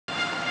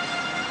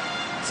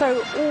So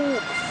all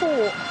 4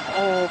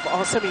 of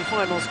our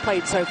semi-finals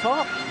played so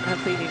far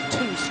have been in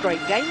 2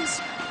 straight games.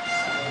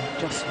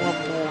 Just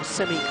one more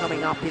semi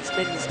coming up. It's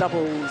men's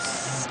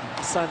doubles.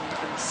 Bona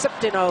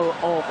Septano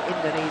of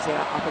Indonesia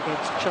up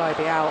against Chai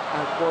Biao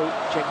and Guo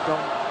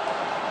Zhendong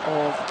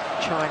of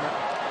China.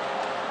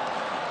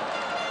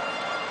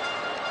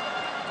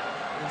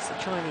 As the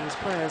Chinese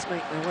players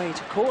make their way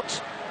to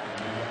court.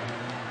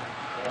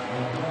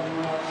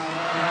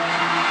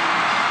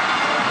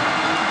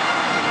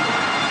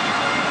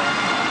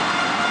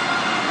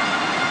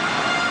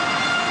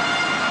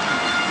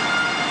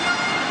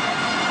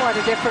 Quite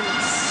a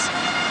difference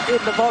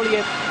in the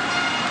volume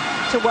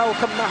to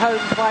welcome the home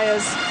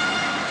players.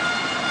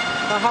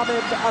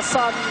 Mohammad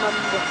Ahsan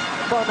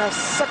and Bona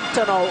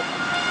Septano.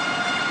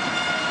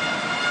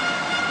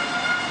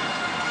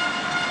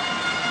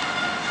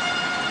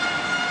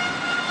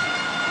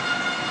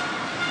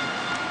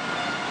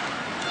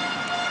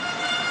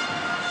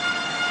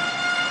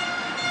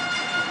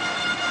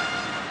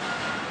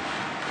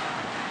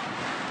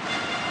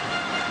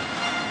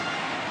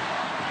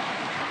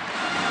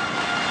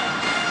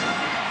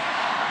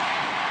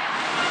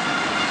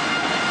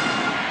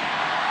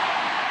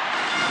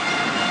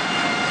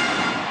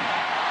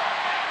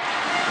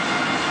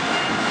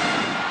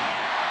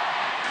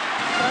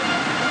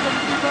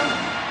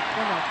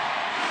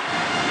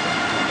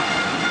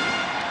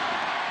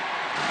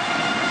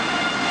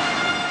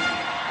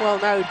 Well,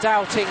 no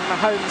doubting the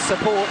home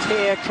support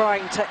here,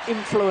 trying to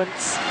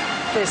influence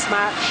this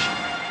match.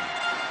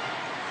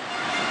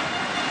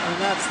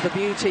 And that's the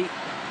beauty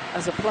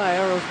as a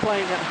player of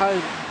playing at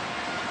home.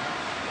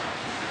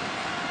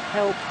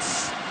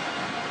 Helped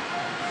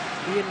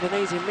the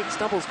Indonesian mixed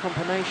doubles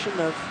combination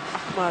of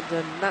Ahmad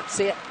and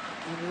Natsir,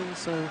 and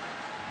also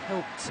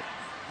helped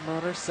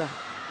Marissa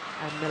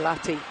and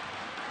Melati.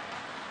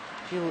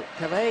 Gil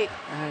Cavey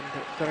and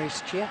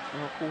Grace Chia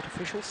are court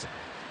officials.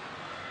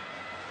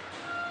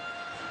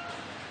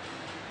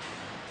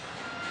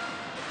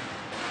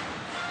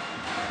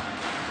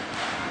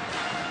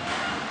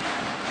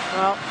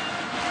 Well,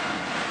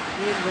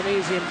 the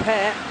Indonesian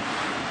pair,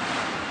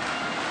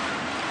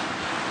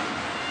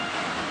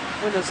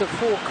 winners of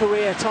 4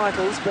 career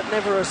titles, but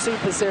never a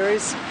Super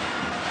Series.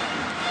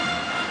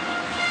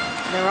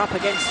 They're up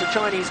against a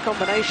Chinese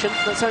combination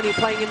that's only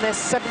playing in their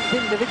 7th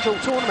individual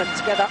tournament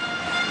together.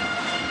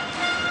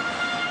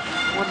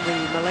 Won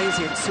the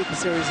Malaysian Super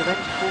Series event,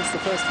 of course, the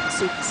first of the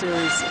Super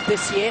Series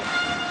this year.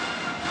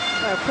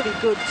 A pretty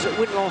good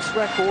win-loss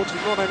record,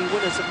 not only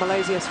winners of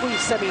Malaysia's 3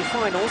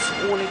 semi-finals,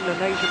 All England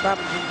Asian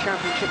Badminton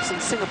Championships in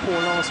Singapore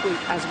last week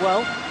as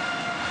well.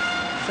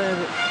 So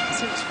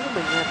since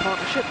forming their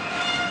partnership,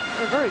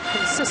 they're a very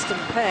consistent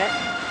pair.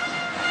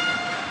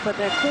 But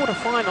their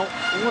quarter-final,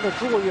 I want to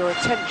draw your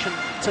attention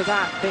to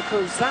that,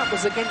 because that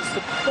was against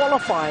the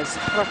qualifiers,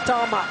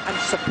 Pratama and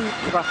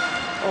Saputra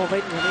of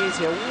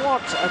Indonesia.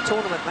 What a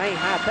tournament they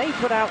had. They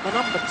put out the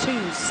number 2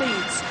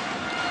 seeds,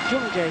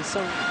 Jung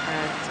Jae-sung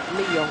and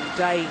Lee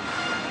Yong-dae,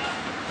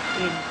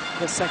 in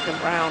the 2nd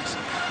round.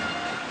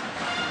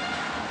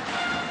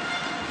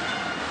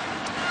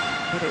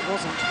 But it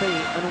wasn't to be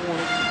an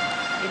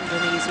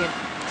all-Indonesian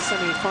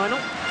semi-final,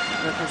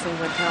 because they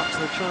went out to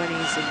the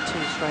Chinese in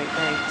 2 straight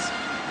games.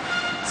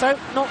 So,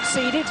 not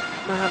seeded,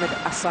 Mohammad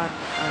Ahsan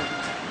and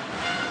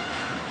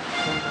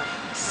Bona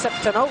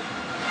Septano.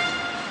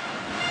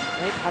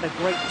 They've had a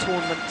great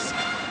tournament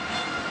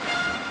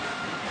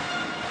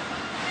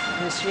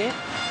this year.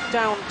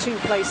 Down 2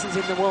 places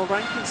in the world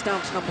rankings,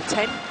 down to number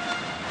 10.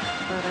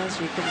 But as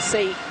you can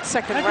see,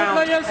 2nd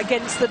round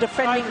against the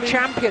defending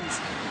champions,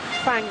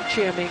 Fang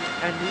Chiaming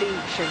and Li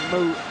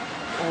Shengmu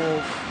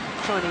of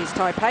Chinese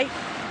Taipei.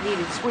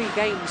 Needed 3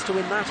 games to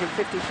win that in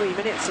 53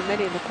 minutes, and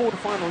then in the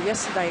quarterfinal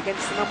yesterday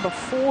against the number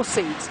 4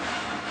 seeds,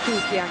 Hu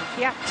Kiang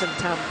Kiat and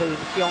Tam Boon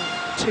Hyong,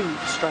 2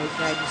 straight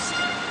games.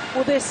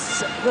 Well,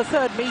 this, the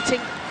 3rd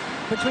meeting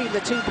between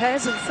the 2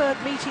 pairs, and 3rd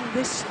meeting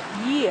this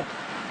year.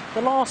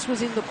 The last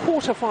was in the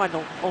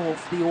quarterfinal of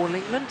the All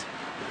England.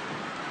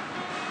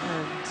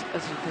 And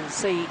as you can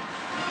see,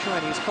 the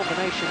Chinese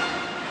combination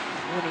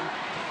winning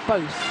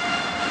both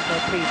their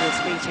previous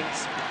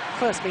meetings.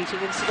 First meeting,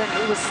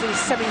 incidentally, was the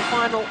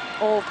semi-final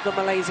of the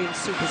Malaysian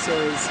Super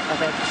Series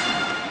event.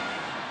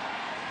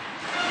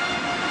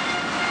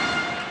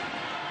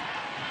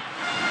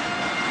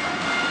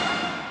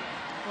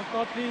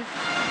 Please.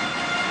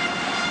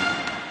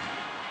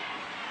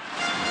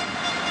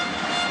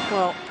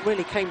 Well,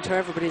 really came to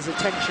everybody's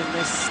attention,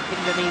 this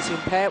Indonesian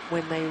pair,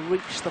 when they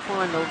reached the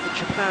final of the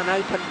Japan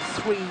Open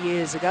 3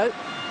 years ago.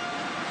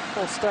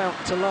 Lost out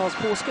to Lars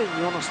Porske and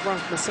Jonas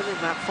Rasmussen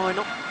in that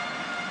final.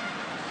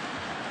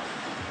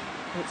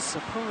 But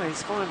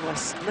surprise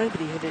finalists,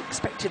 nobody had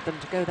expected them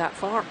to go that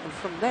far, and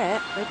from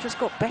there, they've just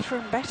got better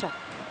and better.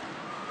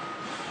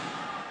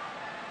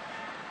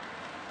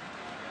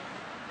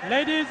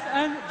 Ladies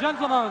and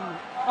gentlemen,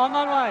 on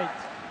our right,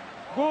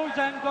 Guo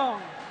Zhendong,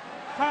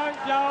 Chai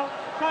Biao,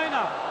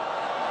 China.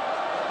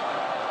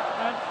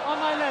 And on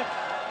my left,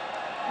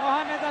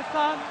 Mohammad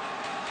Ahsan,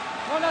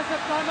 Bona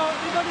Septano,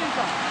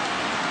 Indonesia.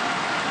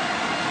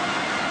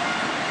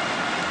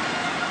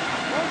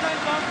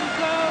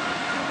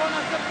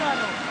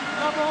 Septano,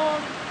 number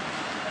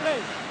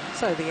 3.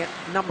 So the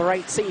number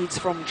 8 seeds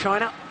from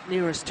China,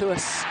 nearest to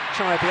us,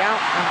 Chai Biao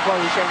and Guo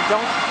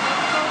Zhendong,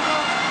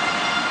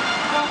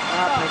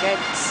 up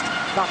against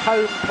the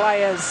home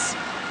players.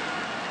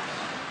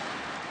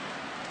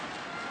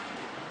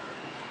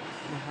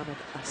 Mohammad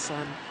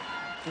Ahsan,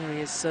 there he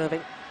is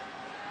serving.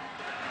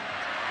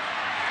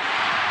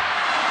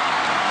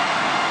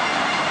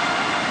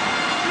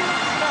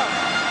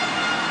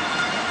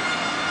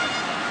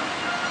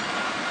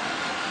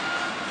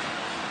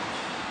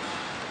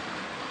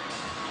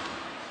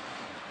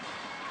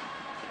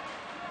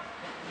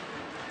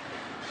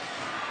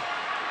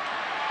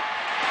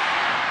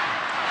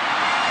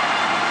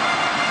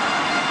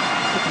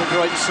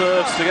 Great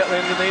serves to get the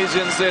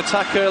Indonesians the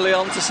attack early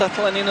on to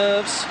settle any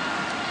nerves.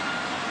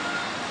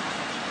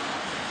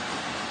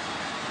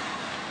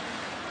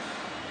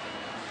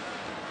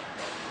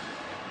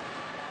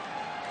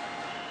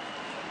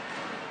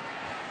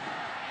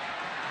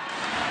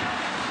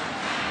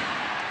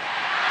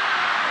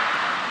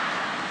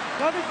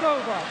 That is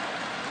over.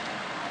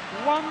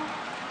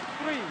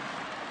 1-3.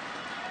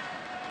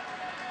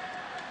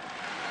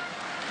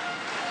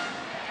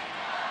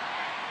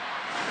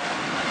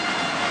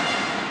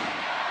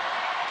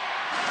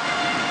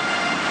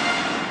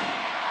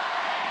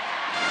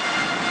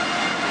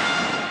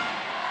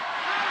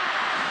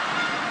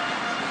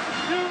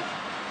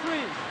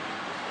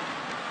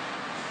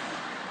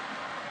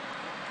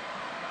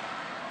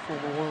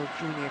 Former world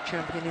junior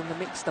champion in the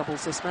mixed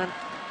doubles, this man,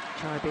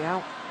 Chai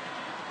Biao.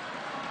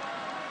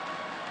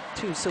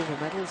 2 silver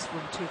medals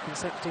from 2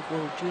 consecutive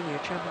world junior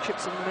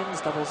championships in the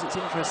men's doubles. It's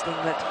interesting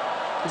that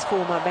his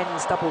former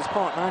men's doubles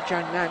partner,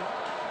 Zhang Nan,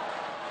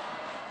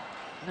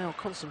 now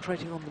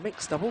concentrating on the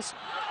mixed doubles. In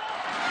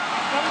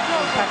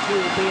fact, he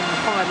will be in the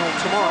final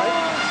tomorrow.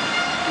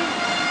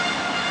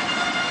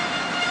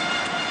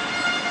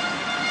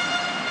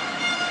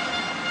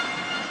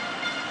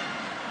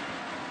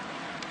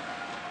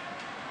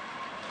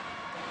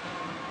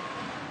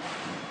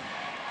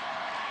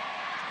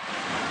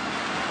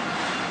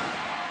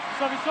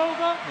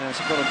 Yes,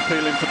 I've got a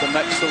feeling for the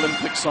next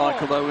Olympic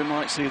cycle, though, we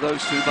might see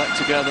those two back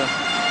together.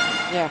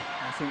 Yeah.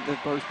 I think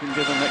they've both been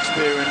given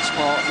experienced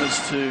partners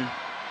to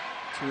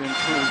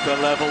improve their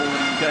level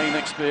and gain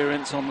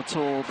experience on the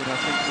tour, but I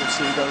think we'll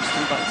see those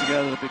two back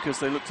together because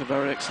they looked a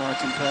very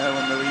exciting pair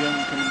when they were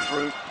young coming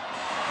through.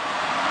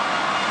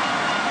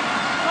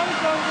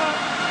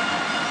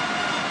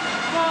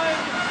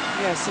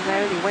 Yes, and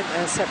they only went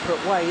their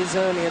separate ways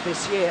earlier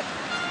this year,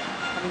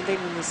 having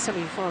been in the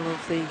semi-final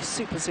of the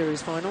Super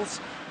Series finals.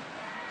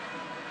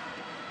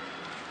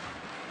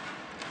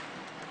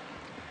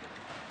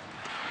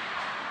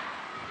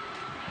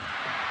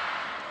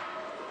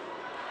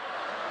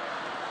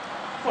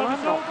 Well,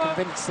 I'm not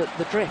convinced that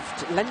the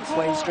drift,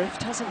 lengthways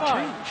drift, hasn't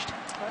changed.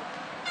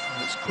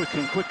 It's quicker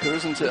and quicker,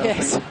 isn't it?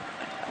 Yes. I think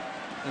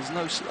there's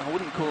no, I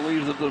wouldn't call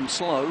either of them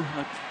slow.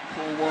 I'd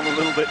call one a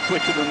little bit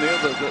quicker than the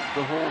other.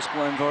 The hall's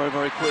playing very,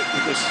 very quick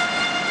with this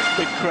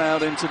big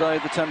crowd in today.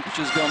 The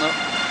temperature's gone up.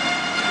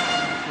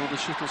 Or the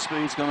shuttle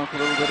speed's gone up a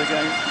little bit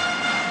again.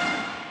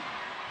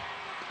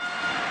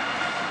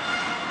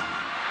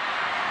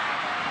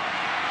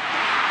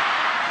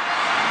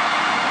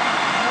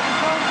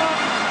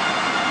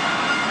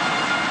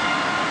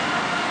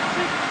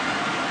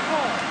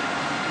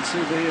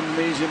 See the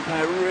Indonesian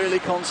pair really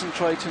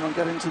concentrating on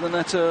getting to the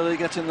net early,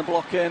 getting the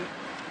block in.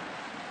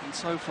 And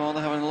so far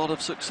they're having a lot of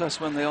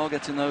success when they are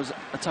getting those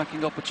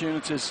attacking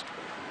opportunities.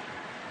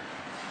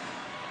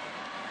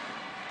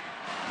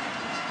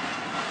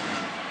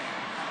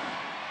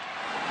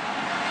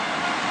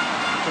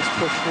 Just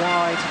pushed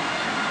wide.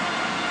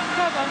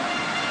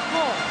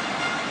 7-4.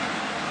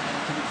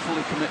 Didn't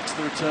fully commit to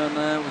the return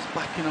there, was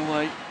backing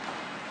away.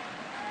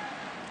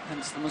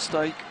 Hence the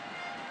mistake.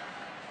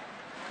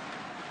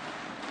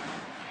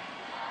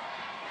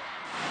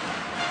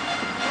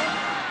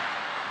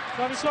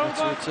 Service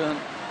over. Return.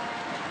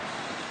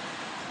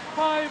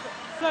 5-7.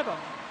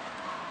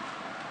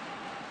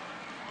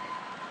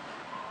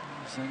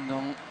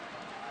 Zhendong.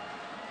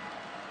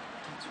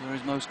 That's where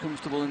he's most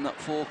comfortable in that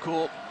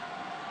forecourt.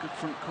 Good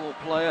front court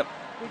player.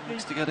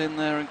 Needs to get in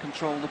there and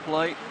control the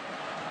play.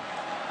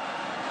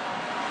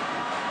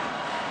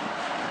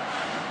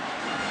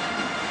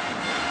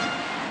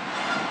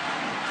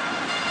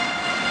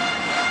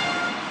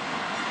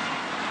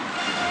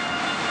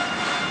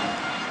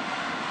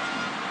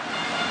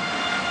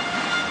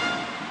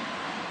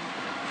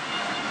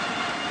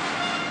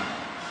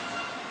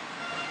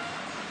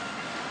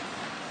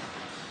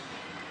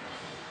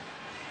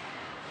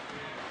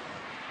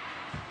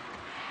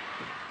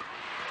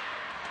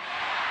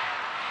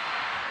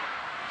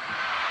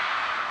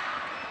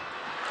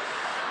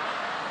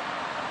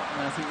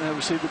 I think there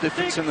we see the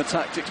difference in the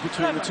tactics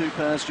between the two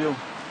pairs, Jill.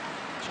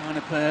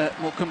 China pair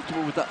more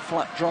comfortable with that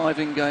flat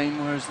driving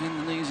game, whereas the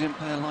Indonesian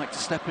pair like to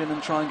step in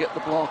and try and get the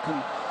block,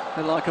 and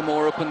they like a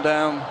more up and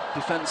down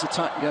defence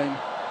attack game.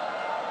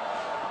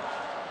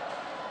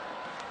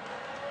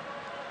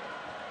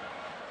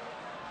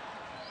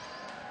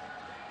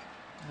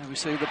 There we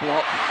see the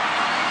block.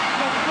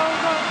 Service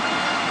over.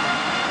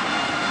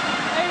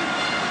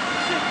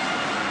 8-6.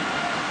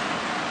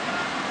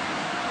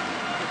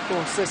 Of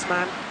course, this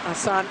man,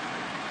 Ahsan,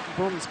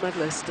 bronze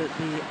medalist at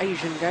the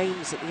Asian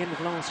Games at the end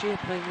of last year,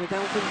 playing with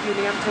Elvin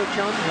Yulianto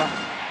Chandra.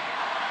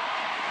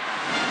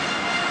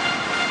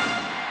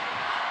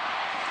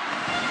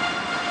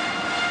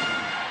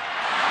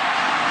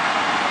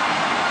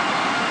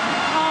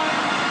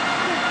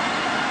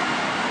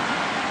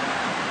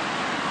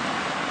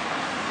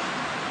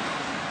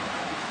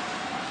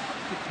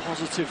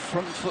 Positive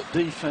front foot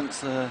defence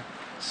there,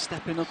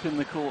 stepping up in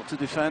the court to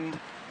defend,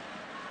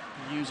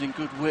 using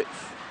good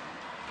width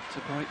to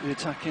break the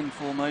attacking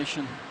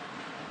formation.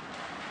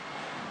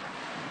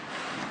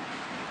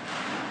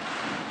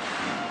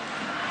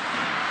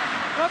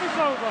 Service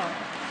over.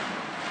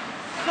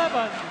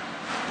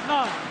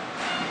 7-9.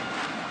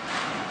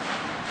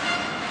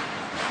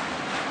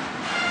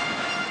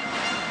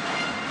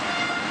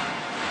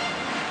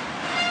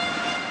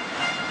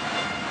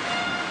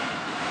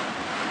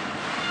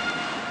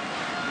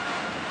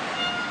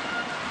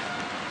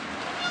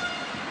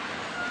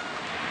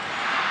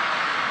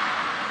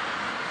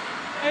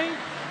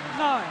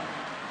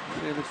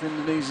 I feel if the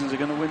Indonesians are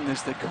going to win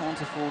this, they can't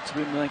afford to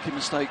be making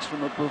mistakes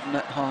from above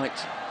net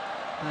height.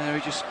 They're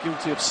just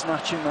guilty of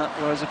snatching that,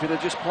 whereas if it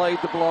had just played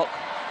the block,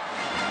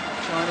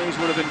 Chinese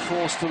would have been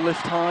forced to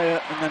lift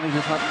higher, and then he'd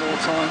have had more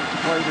time to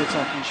play the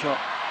attacking shot.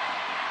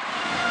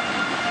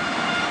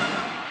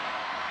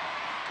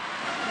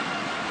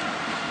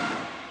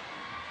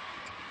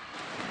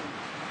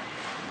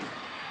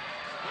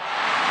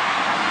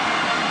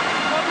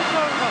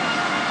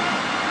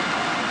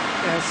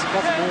 Yes, it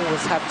doesn't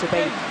always have to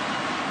be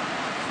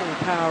full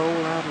power,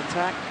 all-out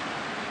attack.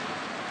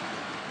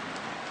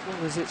 As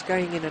long as it's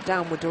going in a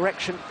downward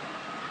direction.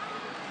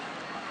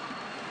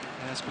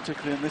 Yes,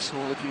 particularly in this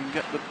hall, if you can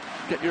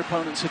get your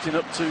opponents hitting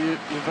up to you,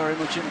 you're very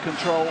much in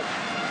control.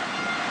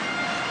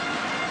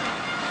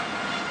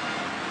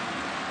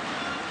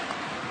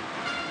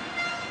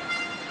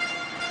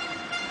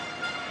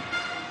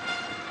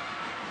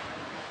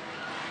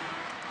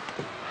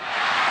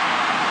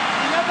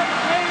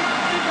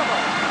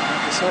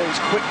 It's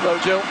quick though,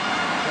 Jill.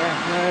 Yeah,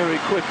 very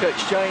quick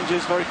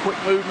exchanges, very quick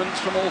movements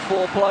from all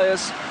four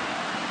players.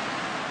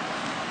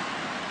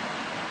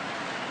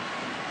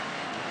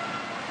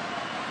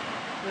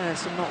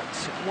 Yes, and not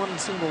one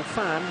single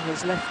fan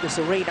has left this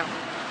arena.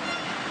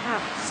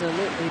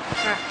 Absolutely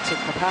packed to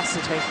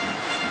capacity.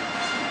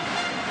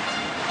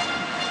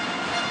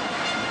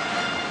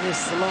 This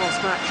is the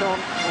last match on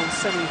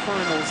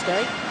semi-finals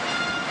day.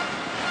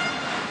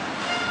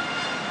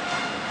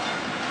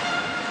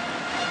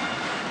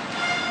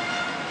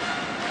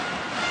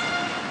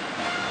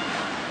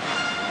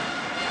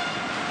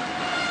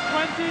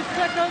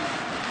 Seconds,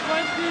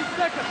 20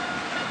 seconds.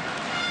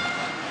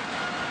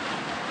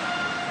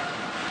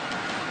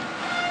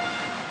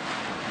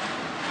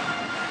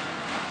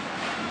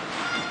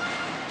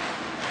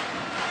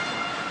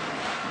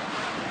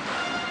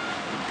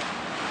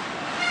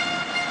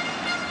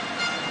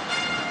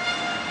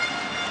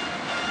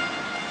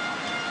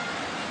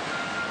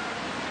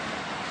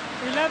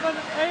 Eleven,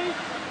 8.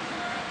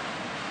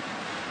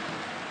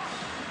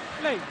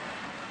 Play.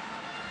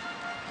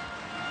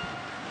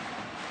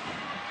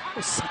 It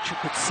was such a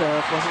good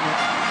serve, wasn't it?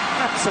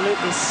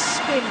 Absolutely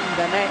skinned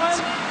the net.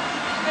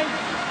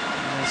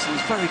 Yes,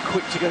 he's very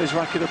quick to get his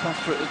racket up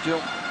after it,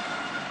 Jill.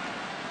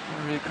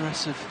 Very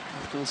aggressive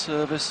after the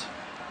service.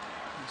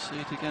 We'll see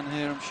it again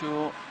here, I'm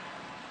sure.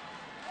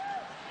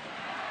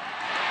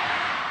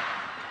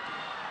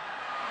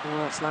 Oh,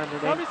 that's landed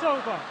in. Service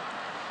over.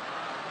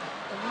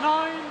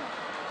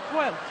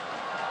 9-12.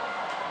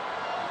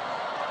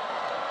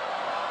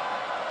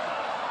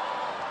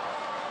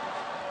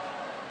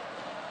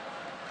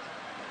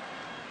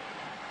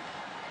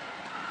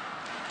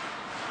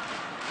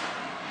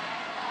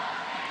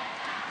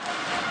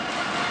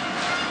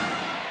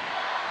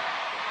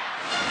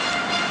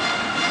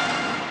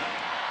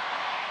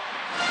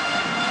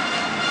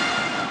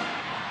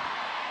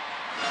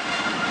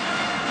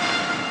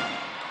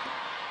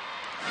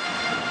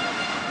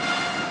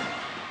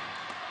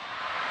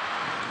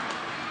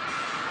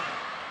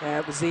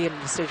 It was the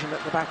indecision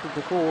at the back of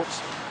the court.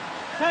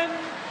 10-12.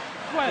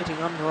 Hitting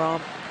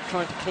underarm,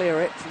 trying to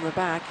clear it from the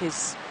back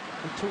is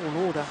a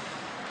tall order.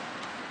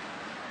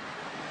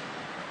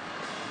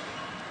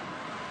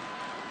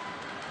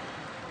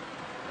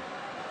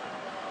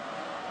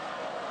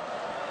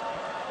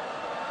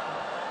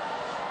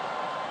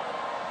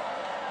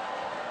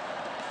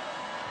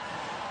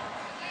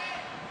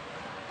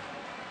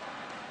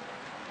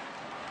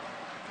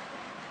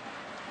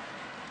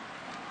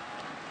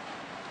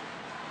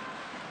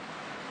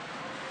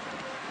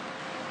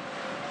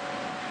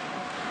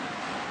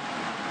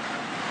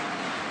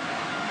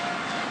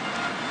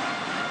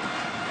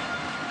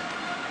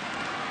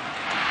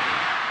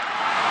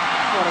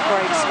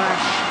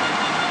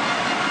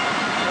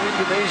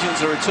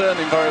 Indonesians are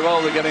returning very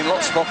well. They're getting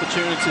lots of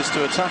opportunities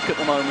to attack at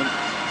the moment.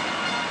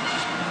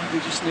 They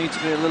just need to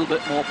be a little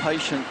bit more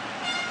patient.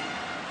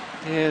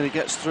 Here he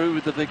gets through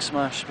with the big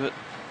smash, but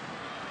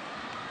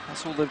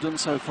that's all they've done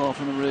so far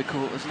from the rear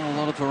court. There's not a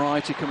lot of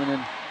variety coming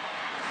in.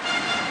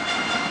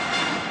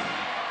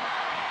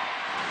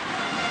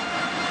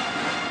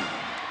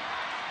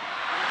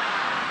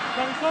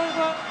 It's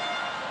over.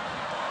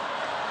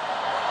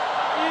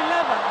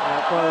 11.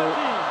 Guo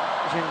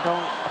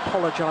Zhendong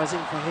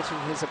apologising for hitting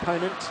his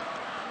opponent.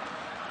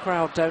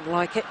 Crowd don't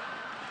like it.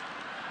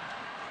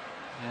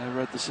 Yeah,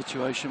 read the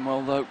situation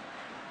well though.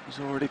 He's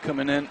already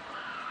coming in.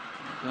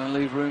 Going to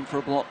leave room for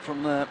a block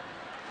from there.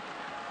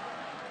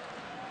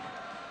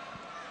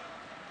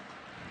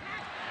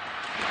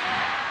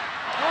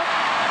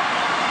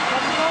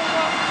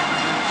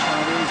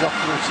 Chinese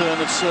off the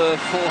return of serve,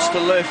 forced to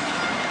lift.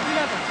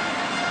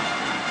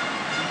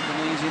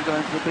 Indonesian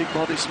going for the big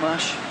body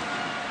smash.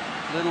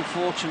 A little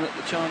fortunate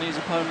the Chinese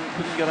opponent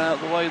couldn't get out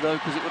of the way though,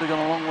 because it would have gone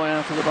a long way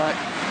out of the back.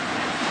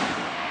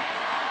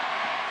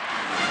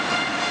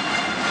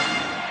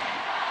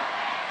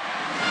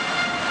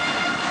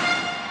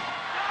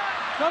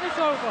 It's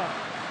over.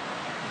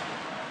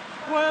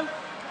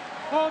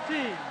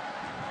 12-14.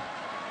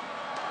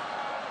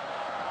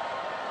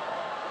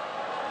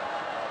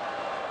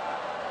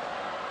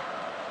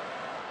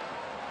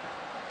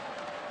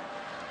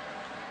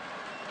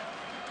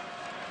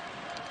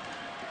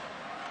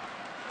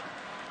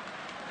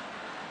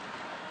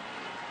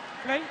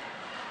 Play.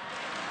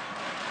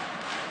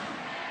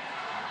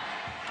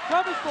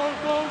 Service fault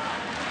called.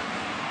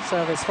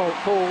 Service fault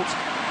called.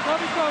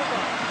 Service over.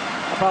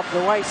 Above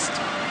the waist.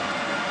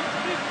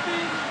 15-12.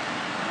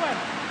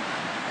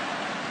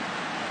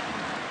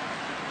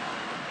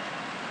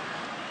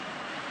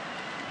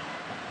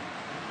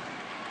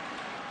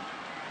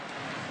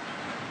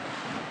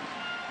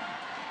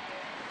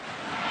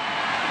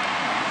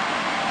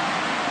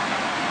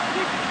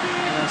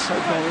 So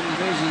far,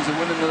 Indonesians are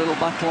winning the little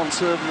battle on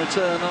serve and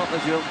return, aren't they,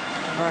 Jill?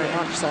 Very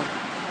much so.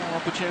 More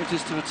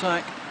opportunities to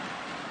attack.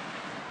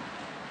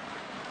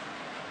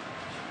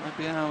 Chai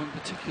Biao in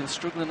particular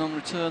struggling on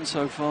return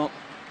so far.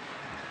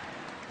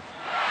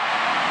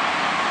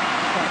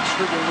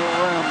 Struggling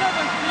all round.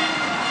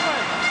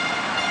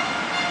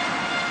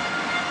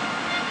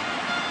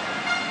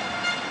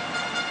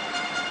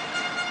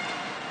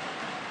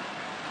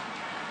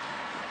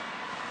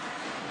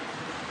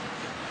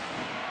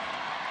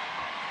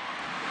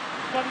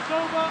 17-12. It's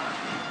over.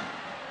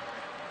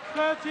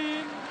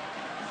 13-17.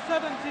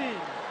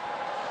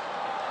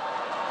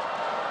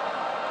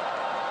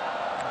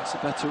 That's a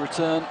better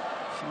return.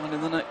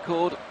 Finding the net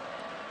cord.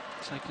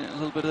 Taking it a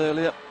little bit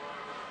earlier.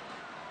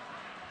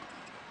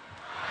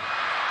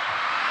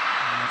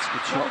 That's a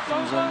good shot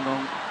from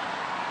Zhendong.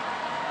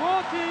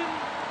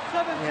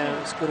 14-17. Yeah,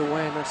 it was good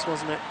awareness,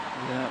 wasn't it?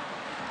 Yeah,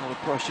 a lot of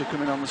pressure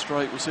coming on the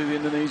straight. We'll see the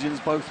Indonesians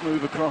both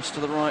move across to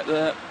the right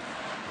there.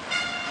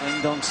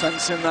 Zhendong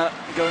sensing that,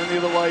 going the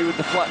other way with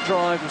the flat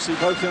drive. We'll see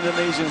both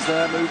Indonesians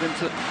there moving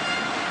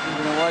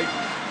away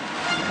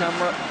from the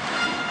camera,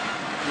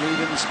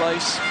 leaving the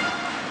space.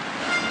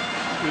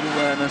 Good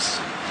awareness.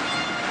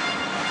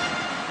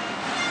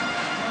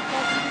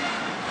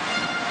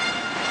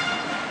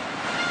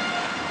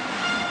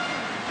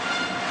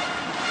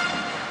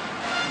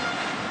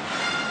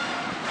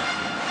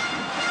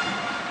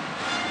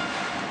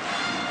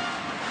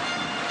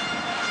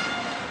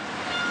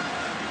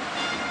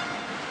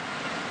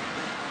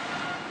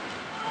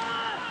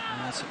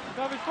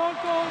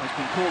 It's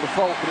been called a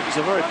fault, but it was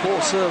a very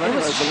poor serve anyway.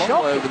 It was a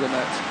long way over the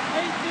net.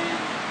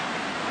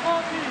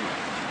 18-14.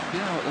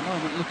 Yeah, at the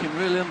moment looking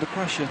really under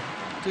pressure,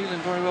 dealing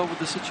very well with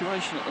the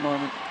situation at the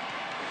moment.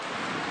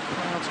 The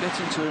crowd's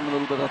getting to him a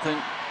little bit, I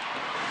think.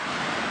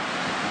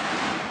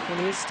 Well,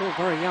 he is still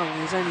very young.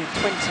 He's only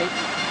 20.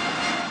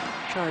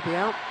 Chai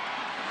Biao.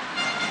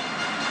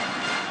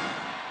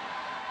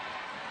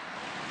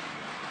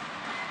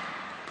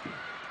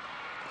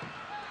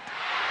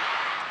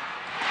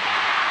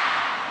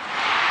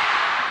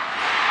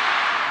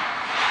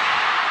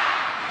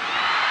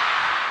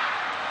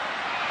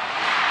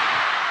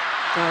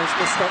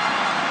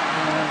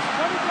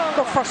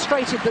 Got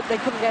frustrated that they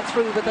couldn't get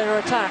through with their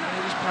attack.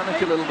 They just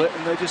panic a little bit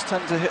and they just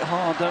tend to hit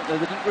hard, don't they?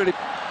 They didn't really,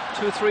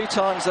 2 or 3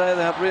 times there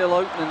they had real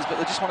openings, but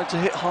they just wanted to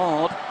hit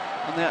hard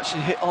and they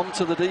actually hit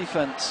onto the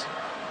defence.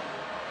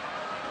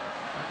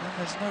 And then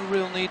there's no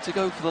real need to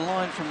go for the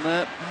line from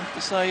there. I have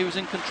to say he was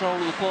in control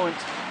of the point. A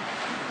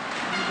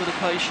little bit of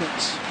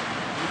patience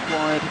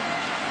required.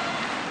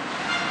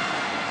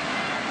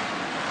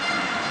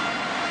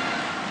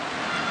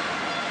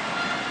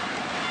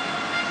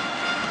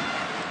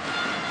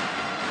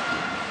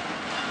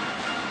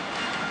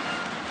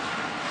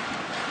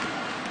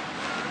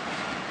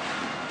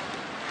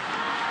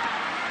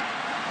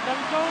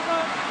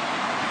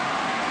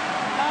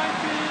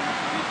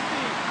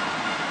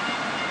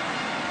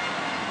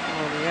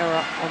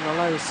 On the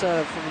low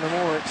serve from the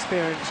more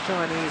experienced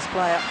Chinese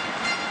player.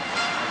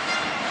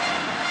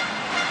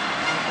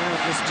 And now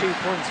just 2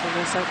 points from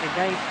this opening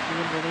game,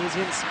 the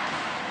Indonesians.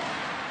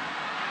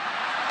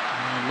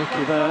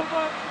 Looky there.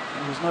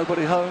 There was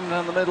nobody home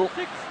down the middle.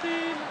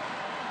 16-19.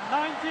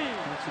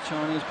 That's the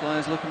Chinese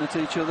players looking at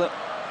each other.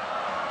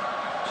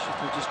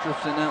 Shuttle just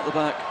drifting out the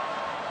back.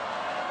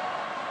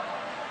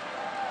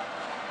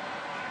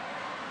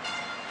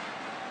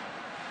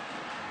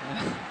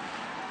 Yeah.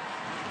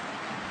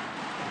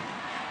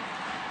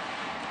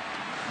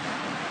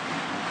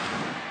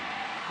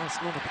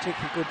 That's not a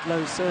particularly good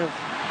low serve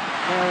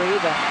there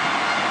either.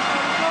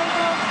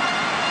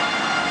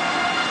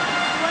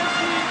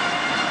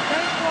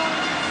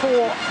 4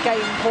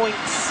 game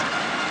points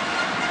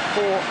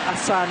for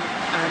Ahsan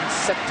and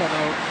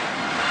Septano.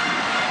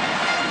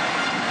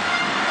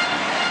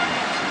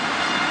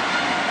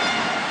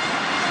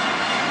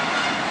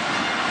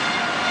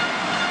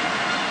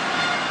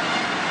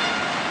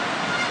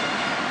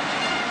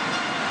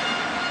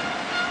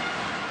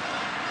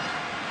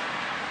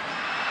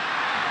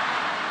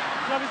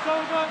 Service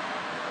over.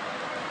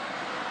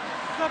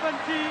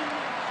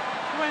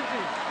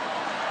 17-20.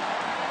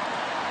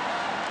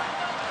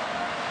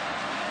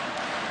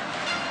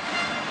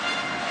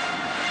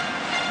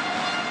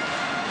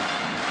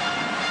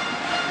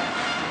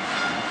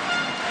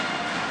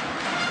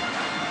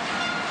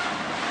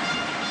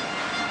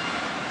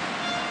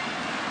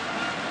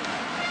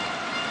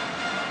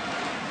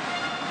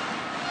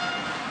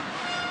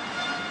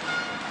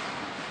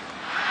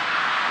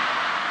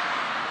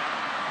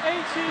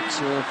 It's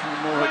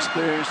more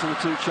experience than the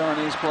 2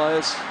 Chinese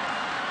players.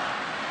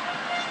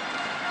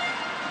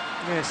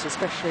 Yes,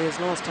 especially as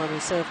last time he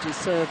served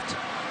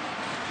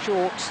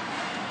short.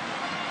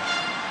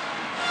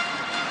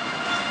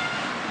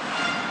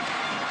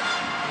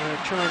 The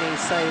Chinese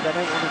say they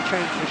don't want to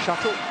change the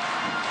shuttle.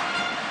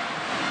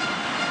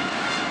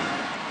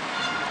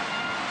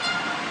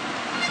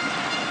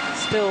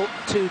 Still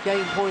 2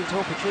 game point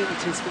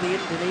opportunities for the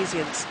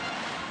Indonesians.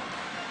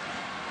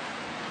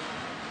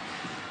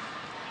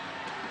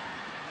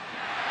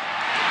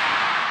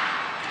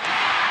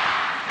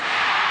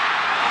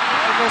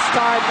 This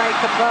time they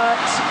convert.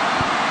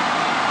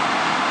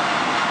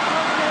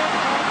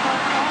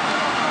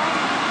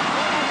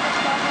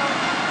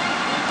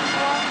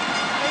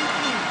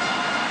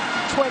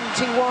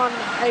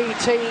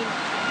 21-18.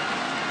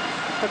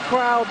 The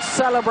crowd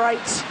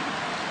celebrates,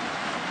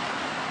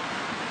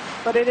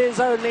 but it is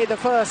only the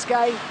first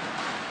game.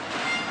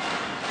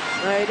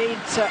 They need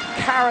to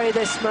carry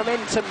this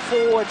momentum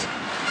forward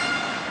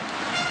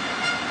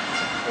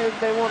if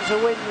they want to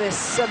win this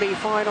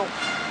semi-final.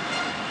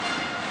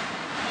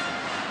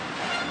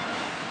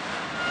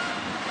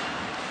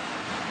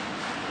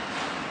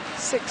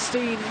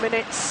 16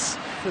 minutes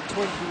for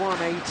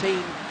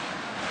 21-18.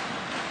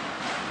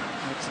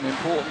 It's an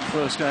important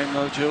first game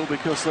though, Jill,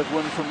 because they've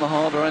won from the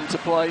harder end to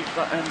play.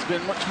 That end's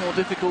been much more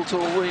difficult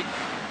all week.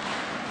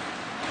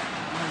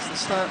 There's the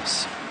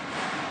stats.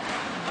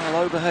 Well,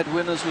 overhead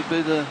winners would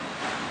be the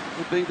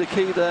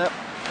key there.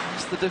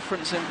 It's the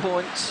difference in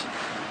points.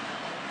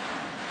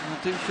 And I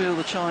do feel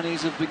the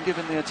Chinese have been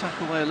giving the attack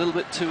away a little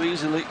bit too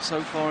easily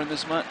so far in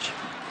this match.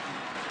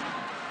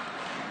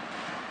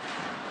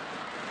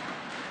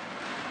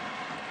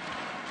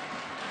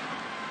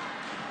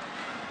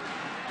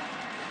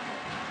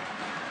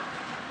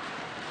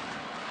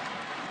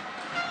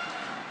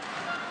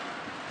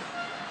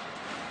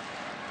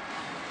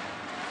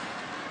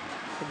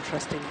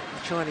 Interesting,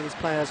 the Chinese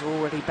players are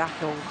already back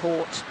on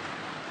court.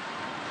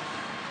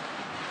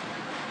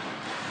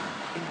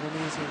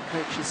 Indonesian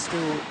coaches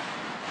still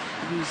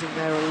using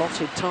their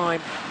allotted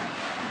time.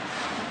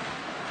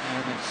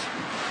 And it's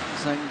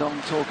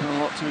Zhendong talking a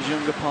lot to his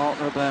younger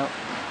partner about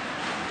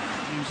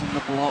using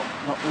the block,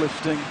 not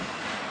lifting.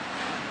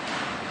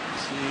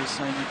 So he's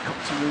saying you've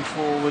got to move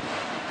forward.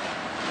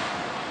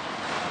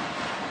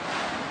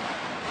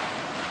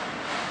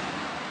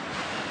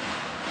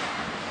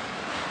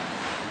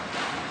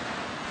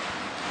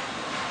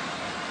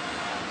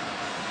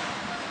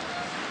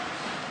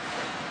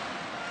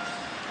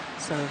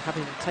 So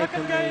having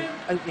taken the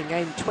opening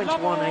game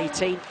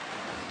 21-18,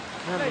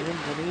 and the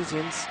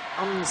Indonesians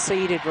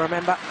unseeded,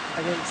 remember,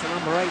 against the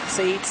number 8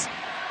 seeds,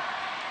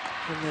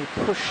 and they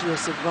push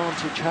this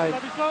advantage home.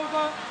 Service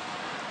over.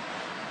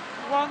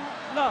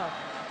 1-love.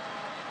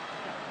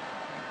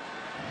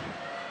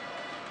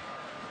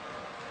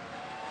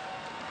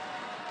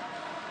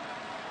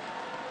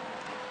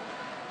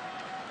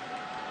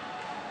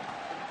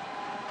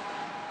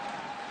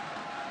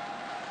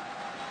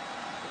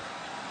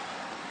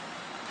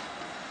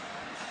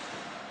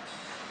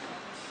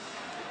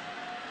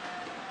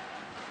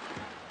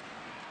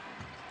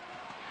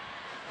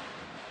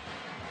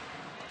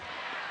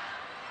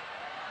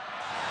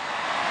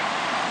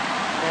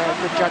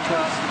 The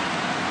judgments.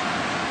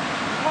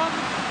 1-4.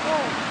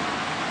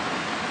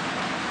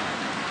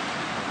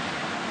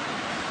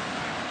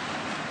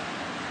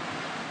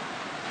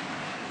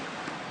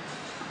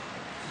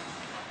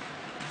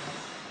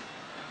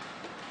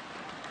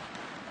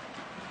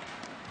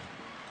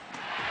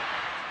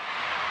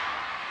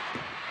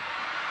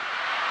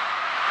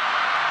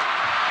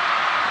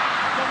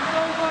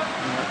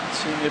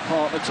 Senior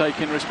partner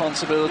taking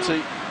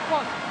responsibility.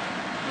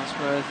 That's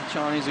where the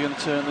Chinese are going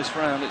to turn this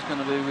round. It's going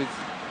to be with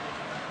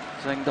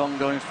Zhendong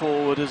going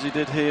forward as he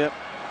did here,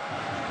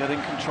 getting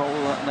control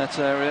of that net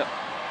area.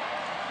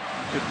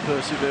 Good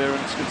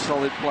perseverance, good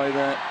solid play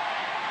there.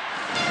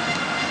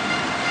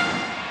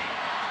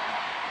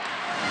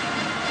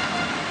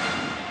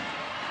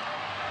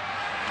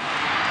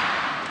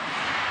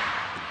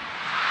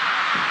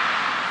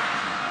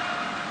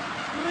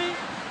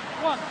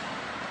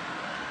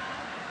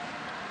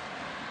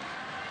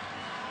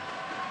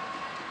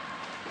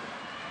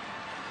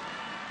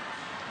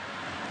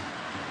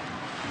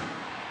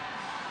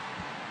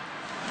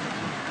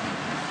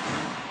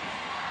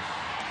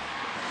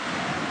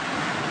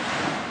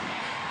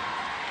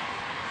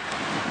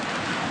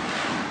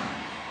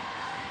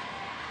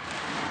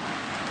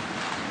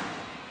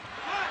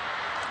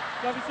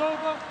 Service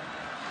over.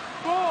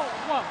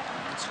 4-1.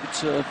 It's good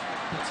serve.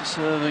 Better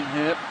serving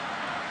here.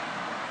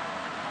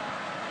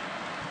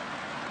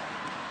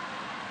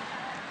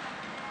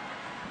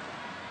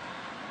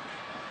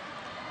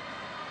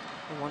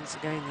 And once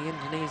again, the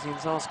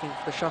Indonesians asking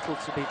for the shuttle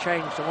to be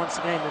changed, and once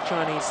again the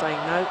Chinese saying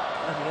no,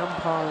 and the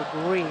umpire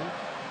agreeing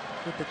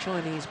with the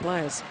Chinese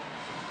players.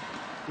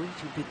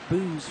 Greeted with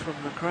boos from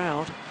the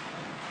crowd.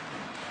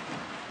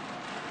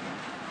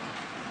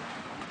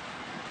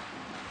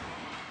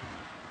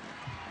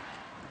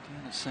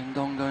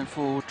 Zhendong going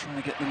forward,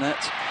 trying to get the net.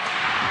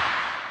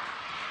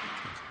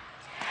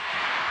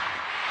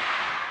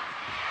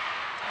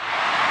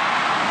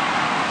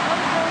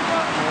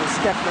 There's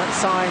definite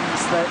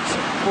signs that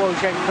Guo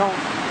Zhendong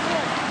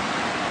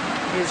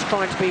is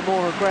trying to be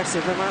more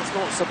aggressive, and that's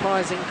not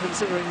surprising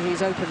considering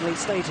he's openly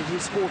stated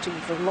his sporting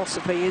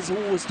philosophy is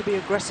always to be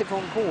aggressive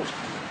on court.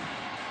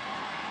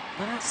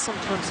 But that's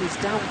sometimes his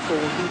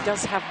downfall. He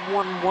does have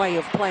one way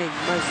of playing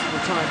most of the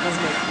time,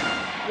 doesn't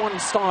he? One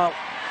style.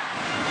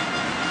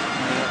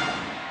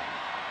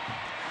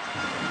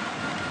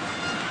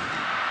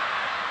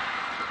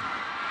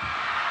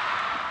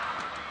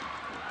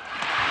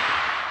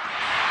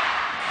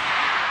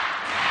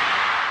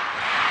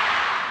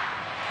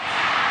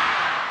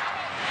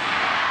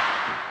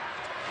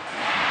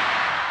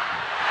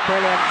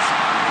 Brilliant.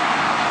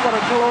 What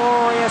a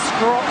glorious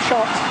drop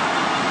shot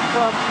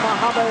from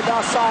Mohammad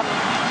Ahsan.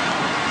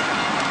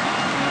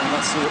 Yeah,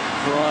 that's the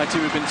variety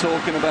we've been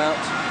talking about.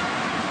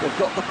 They've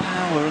got the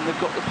power and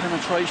they've got the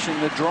penetration.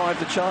 They drive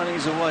the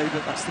Chinese away,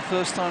 but that's the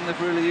first time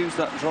they've really used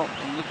that drop,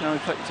 and look how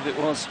effective it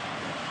was.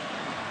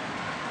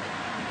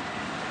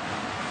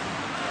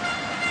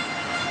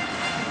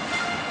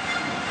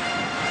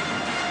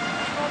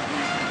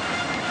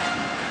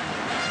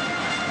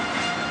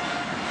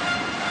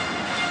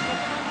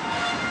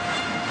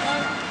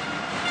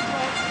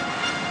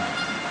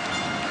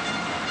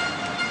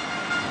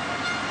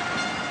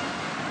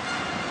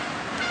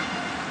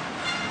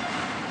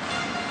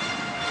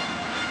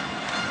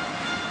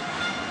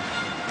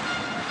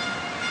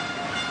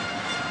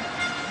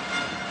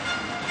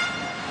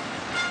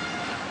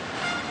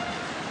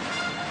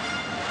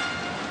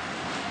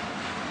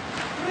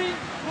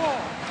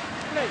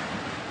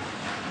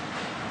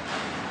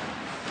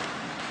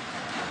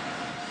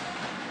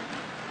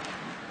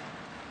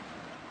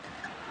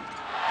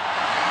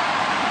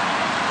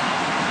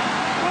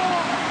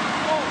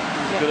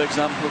 Good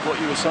example of what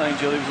you were saying,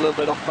 Jill. He was a little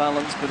bit off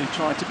balance, but he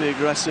tried to be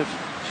aggressive,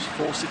 just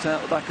forced it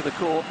out the back of the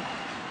court.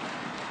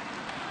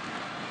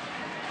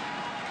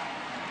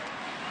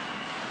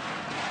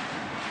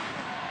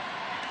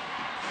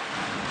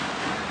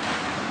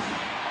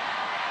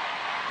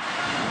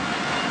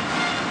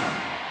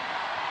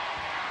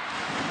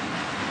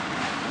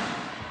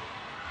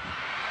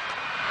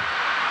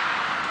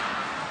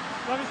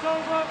 Service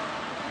over.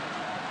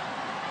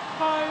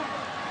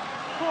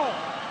 5-4.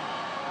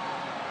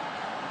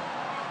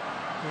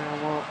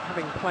 Yeah, well,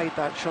 having played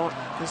that shot,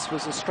 this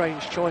was a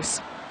strange choice.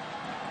 You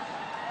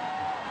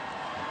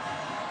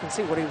can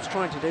see what he was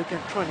trying to do,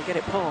 trying to get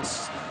it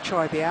past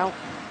Chai Biao.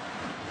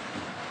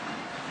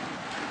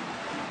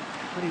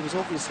 But he was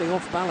obviously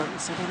off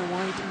balance. I don't know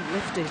why he didn't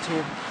lift it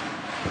or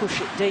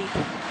push it deep.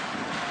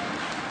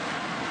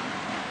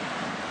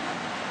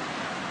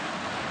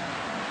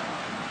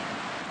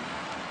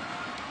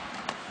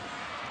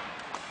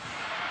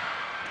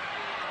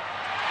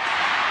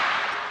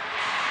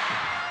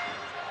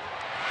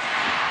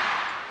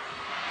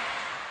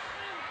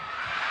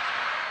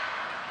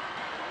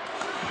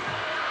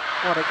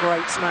 What a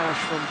great smash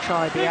from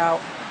Chai Biao.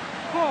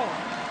 4.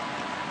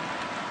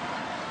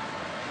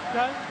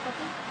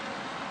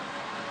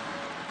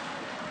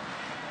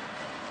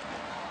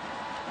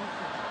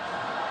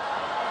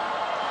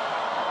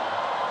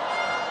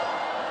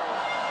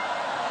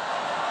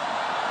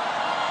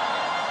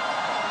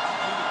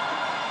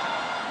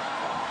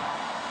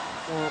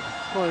 Well,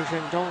 Guo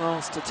Zhendong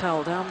asked to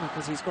towel down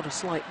because he's got a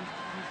slight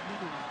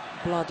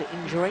blood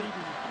injury.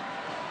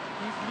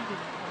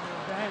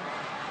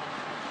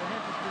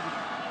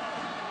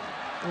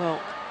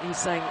 Well, he's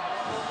saying,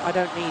 I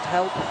don't need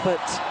help,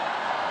 but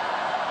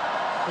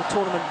the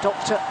tournament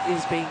doctor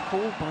is being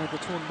called by the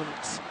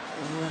tournament's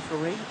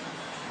referee.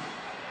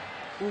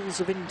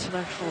 Rules of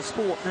international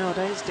sport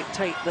nowadays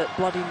dictate that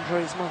blood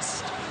injuries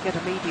must get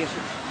immediate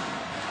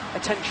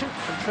attention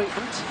and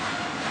treatment.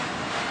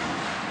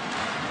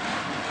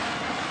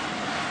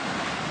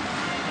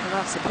 And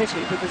that's a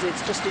pity because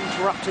it's just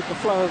interrupted the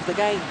flow of the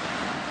game.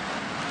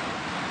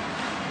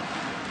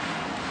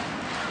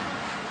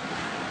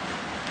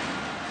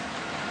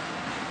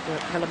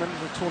 Kellerman,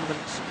 the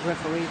tournament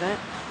referee there.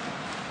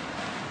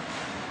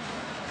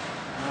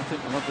 I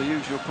think they'll have the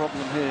usual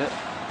problem here,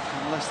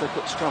 unless they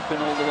put strap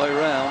in all the way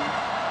round.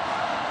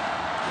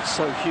 It's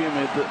so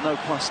humid that no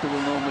plaster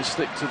will normally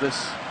stick to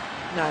this.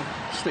 No.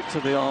 Stick to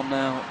the arm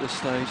now at this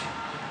stage.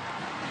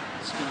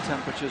 Skin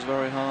temperature's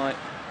very high.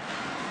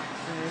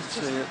 Yeah,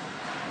 See it.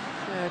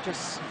 Yeah,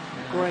 just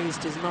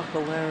grazed his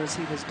knuckle there as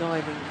he was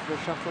diving for the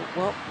shuttle.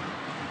 Well,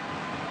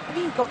 have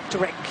you got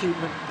direct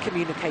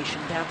communication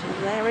down to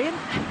the area?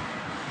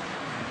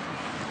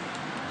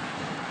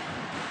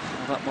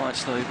 Well, that might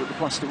stay, but the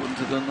plaster wouldn't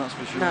have done, that's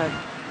for sure. No.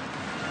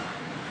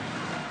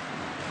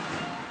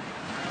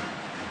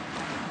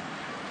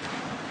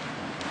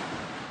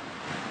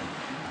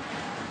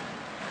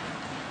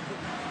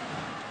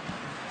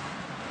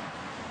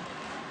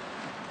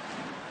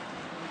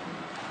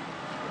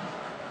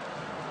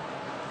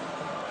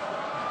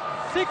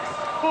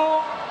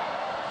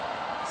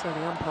 So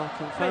the umpire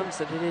confirms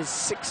that it is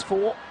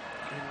 6-4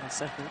 in the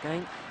second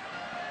game.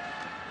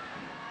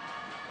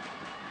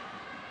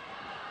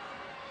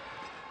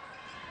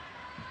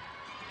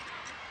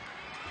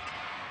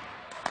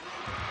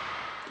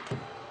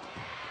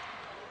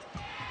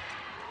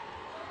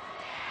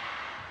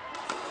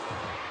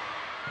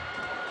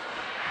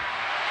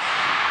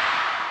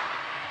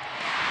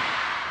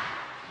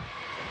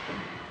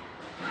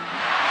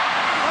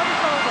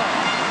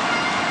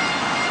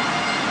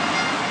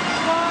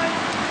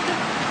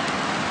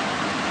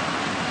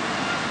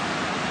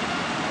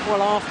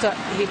 Well, after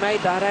he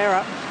made that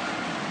error,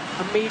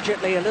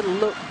 immediately a little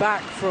look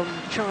back from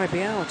Chai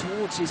Biao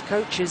towards his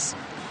coaches.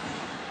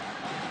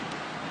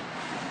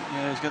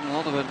 Yeah, he's getting a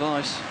lot of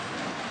advice.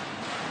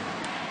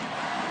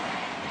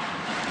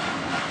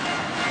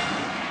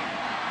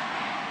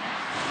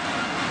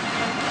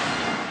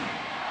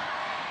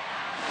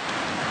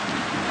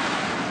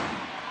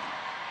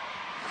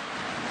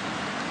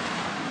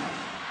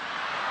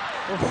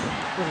 Oh,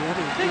 well, he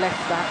hadn't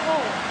left that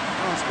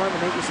last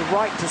moment. It was the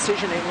right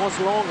decision. It was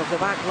long of the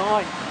back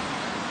line.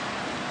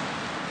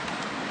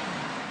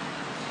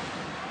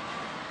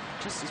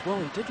 Just as well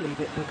he did leave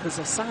it, because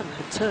Ahsan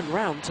had turned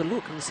round to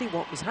look and see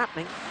what was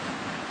happening.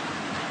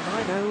 And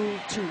I know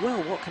too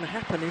well what can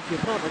happen if your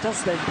partner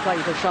does then play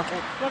the shuttle.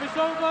 Service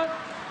over.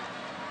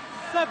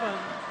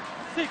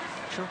 7-6.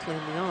 Shuttle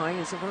in the eye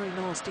is a very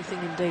nasty thing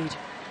indeed.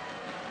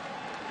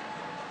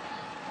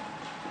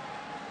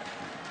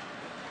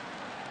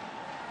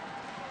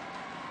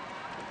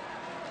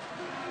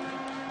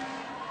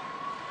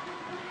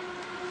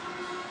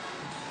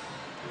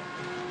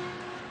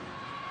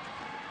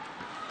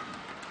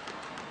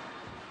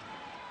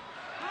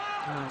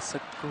 That's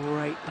a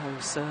great low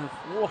serve.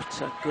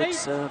 What a good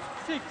serve.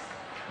 8-6.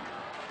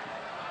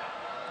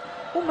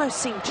 Almost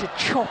seemed to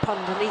chop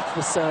underneath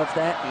the serve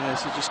there.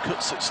 Yes, he just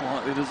cuts it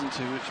slightly, doesn't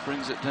he, which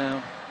brings it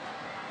down.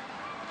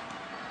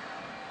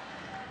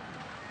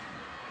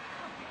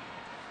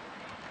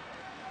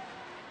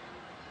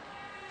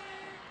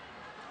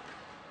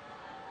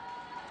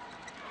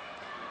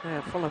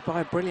 Yeah, followed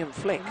by a brilliant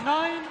flick.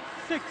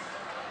 9-6.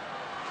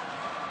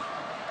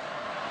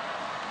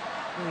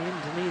 The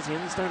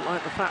Indonesians don't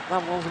like the fact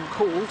that wasn't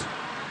called.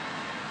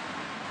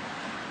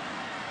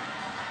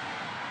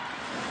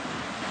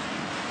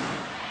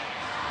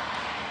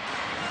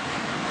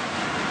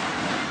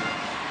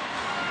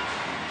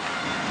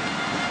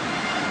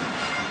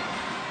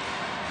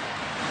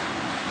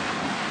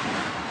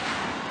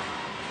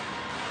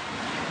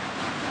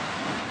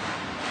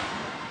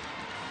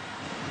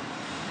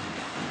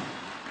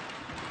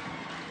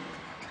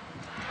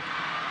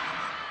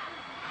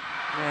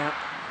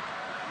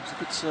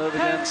 Serve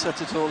again,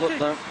 set it all up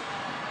though.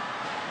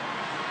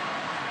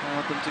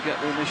 Allowed them to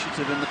get the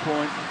initiative in the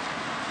point.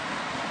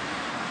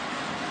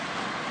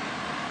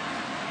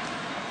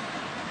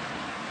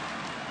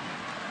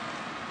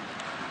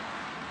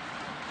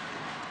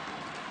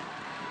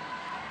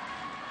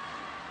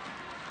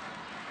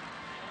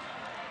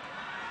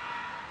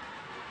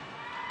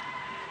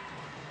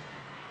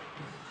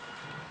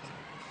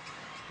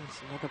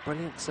 That's another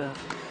brilliant serve.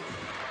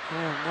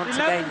 Once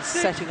again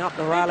setting up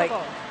the rally.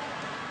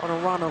 On a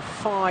run of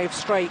 5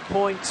 straight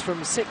points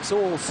from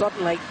 6-all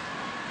suddenly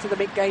to the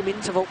mid-game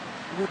interval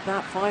with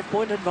that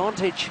 5-point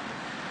advantage.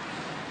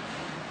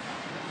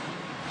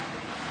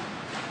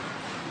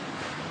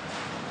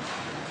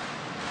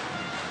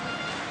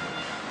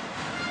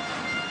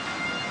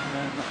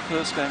 Yeah, in that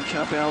first game,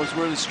 Chai Biao was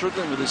really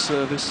struggling with his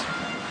service.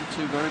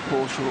 2 very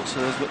poor short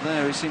serves, but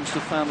there he seems to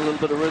have found a little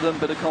bit of rhythm,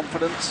 bit of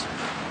confidence.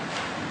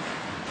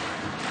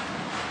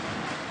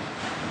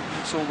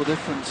 Makes all the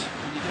difference.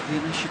 Get the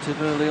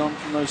initiative early on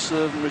from those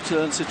serve and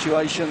return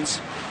situations,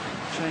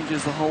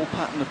 changes the whole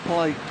pattern of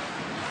play.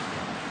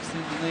 The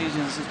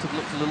Indonesians have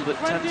looked a little bit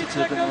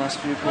tentative in the last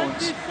few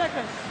points.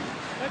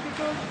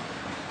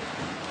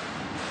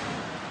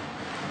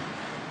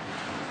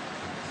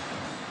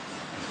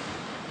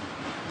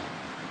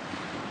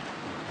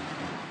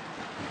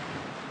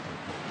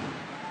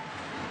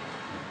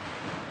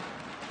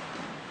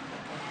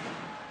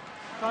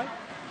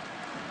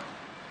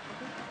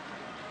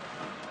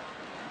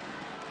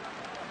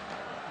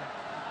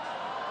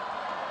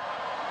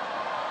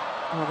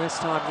 Well, this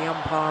time the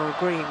umpire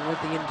agreeing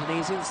with the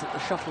Indonesians that the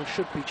shuttle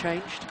should be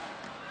changed.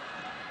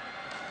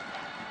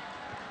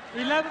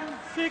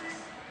 11-6.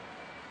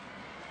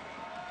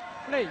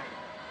 Play.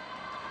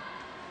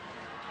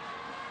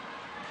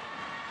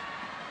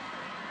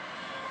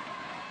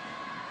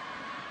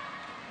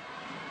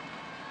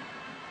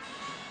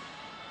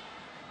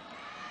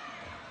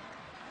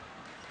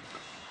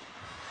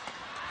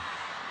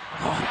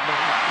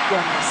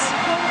 Goodness.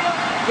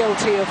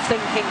 Guilty of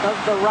thinking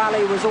that the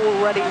rally was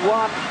already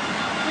won.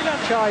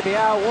 Chai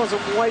Biao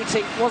wasn't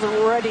waiting, wasn't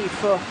ready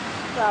for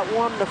that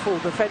wonderful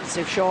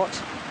defensive shot.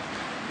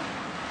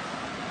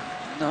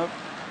 No,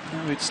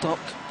 he'd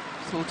stopped.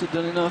 Thought he'd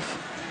done enough.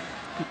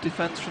 Good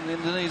defence from the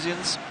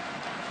Indonesians.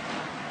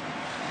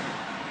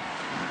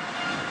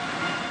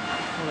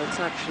 Well, it's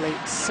actually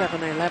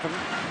 7-11.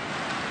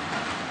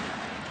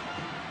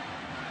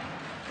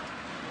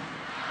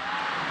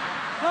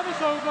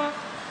 Service over.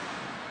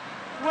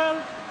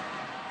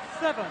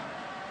 12-7.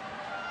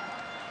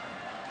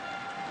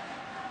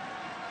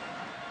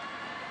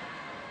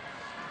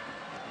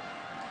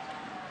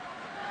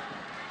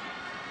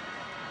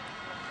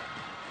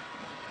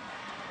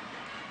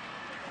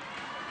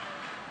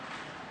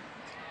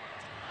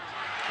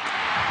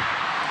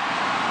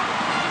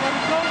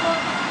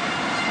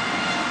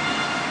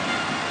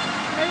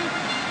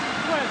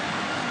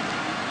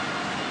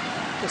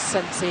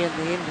 Sensi and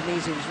the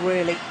Indonesians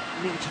really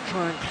need to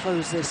try and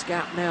close this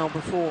gap now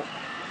before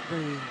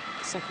the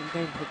second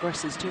game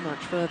progresses too much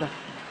further.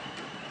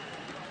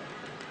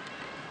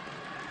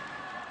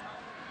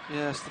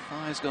 Yes, the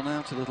fire's gone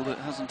out a little bit,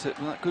 hasn't it?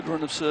 But that good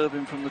run of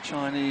serving from the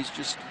Chinese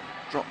just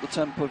dropped the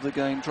tempo of the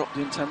game, dropped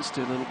the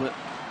intensity a little bit.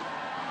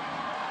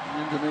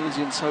 The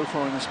Indonesians so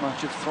far in this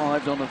match have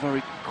thrived on a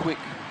very quick,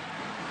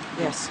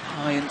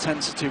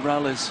 high-intensity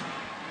rallies.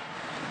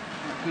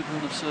 Good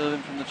run of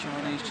serving from the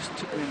Chinese just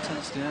took the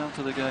intensity out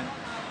of the game.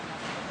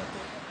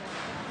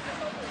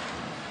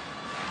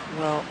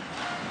 Well,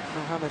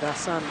 Mohammad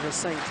Ahsan was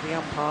saying to the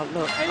umpire,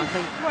 look, I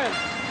think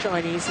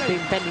Chinese have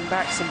been bending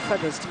back some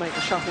feathers to make the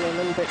shuttle a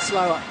little bit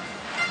slower.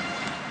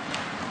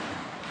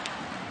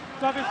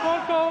 Service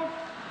goal.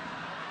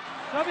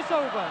 Service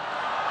over.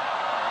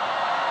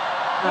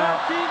 Now,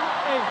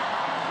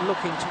 13-8.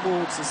 looking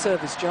towards the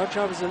service judge,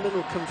 I was a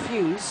little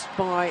confused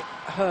by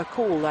her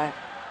call there.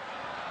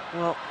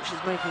 Well, she's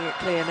making it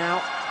clear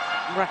now.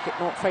 Racket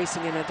not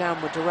facing in a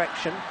downward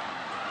direction.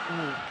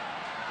 I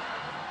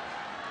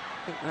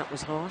think that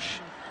was harsh.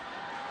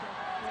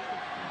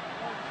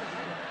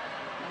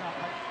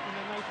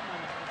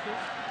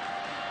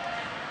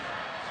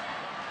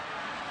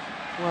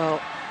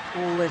 Well,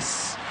 all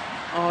this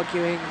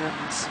arguing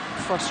and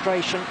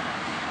frustration,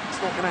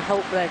 it's not going to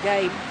help their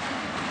game.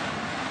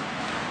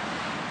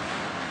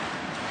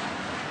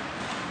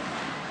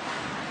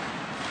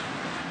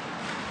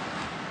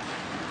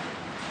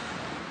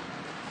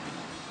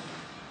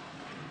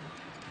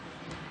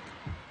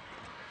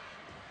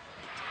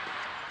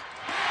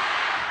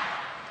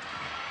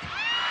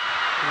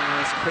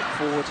 Quick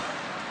forward.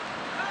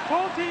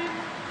 14-8.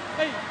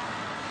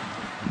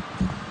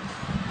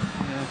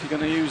 Yeah, if you're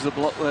going to use the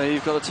block there,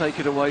 you've got to take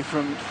it away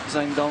from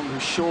Zhendong,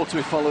 who's sure to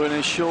be following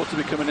in, sure to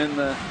be coming in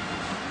there.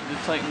 If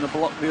you'd taken the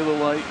block the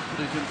other way,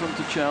 put it in front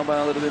of Chai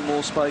Biao, there'd have been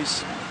more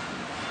space.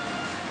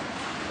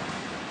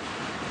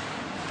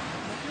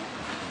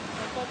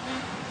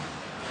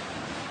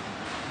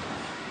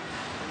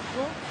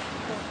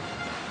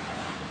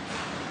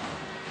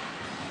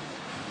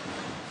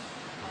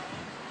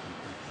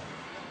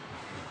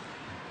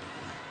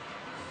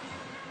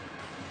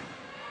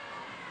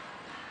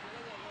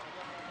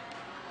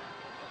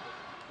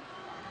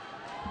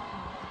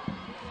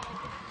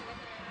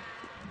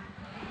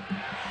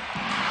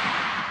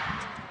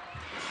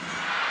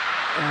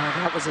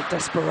 That was a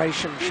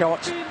desperation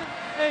shot.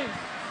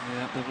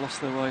 Yeah, they've lost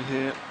their way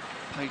here.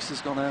 Pace has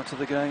gone out of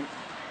the game.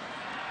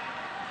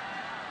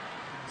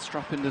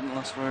 Strapping didn't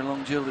last very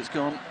long, Jill, it's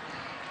gone.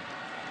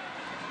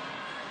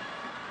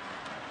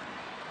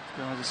 These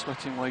guys are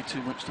sweating way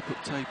too much to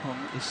put tape on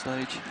at this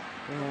stage.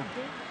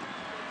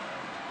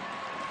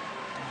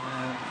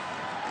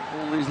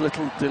 All these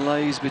little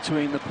delays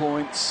between the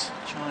points.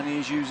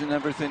 Chinese using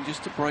everything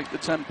just to break the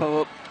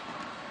tempo up,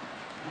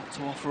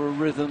 to offer a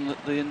rhythm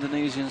that the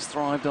Indonesians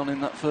thrived on in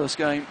that first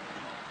game.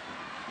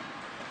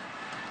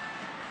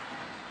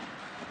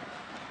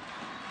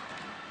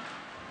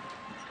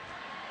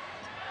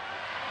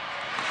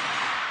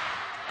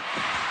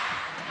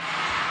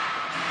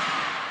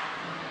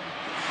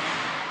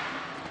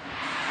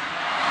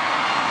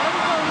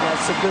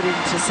 That's a good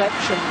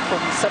interception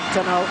from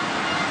Septano.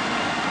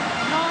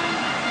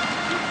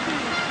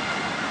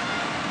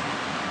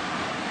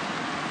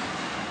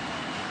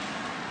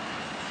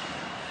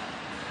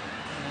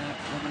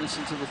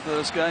 Reminiscent of the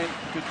first game,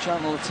 good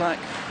channel attack.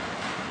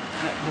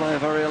 Net player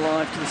very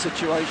alive to the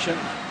situation.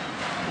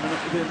 Coming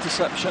up with the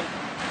interception.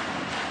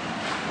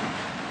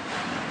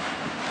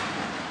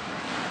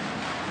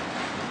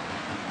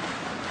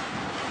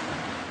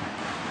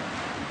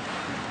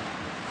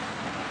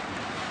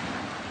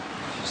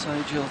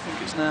 say, Jill, I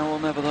think it's now or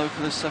never though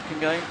for this second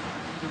game.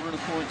 The run of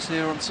points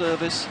here on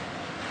service.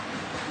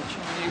 The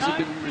Chinese have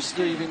been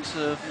receiving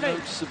serve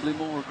noticeably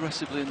more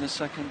aggressively in this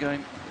second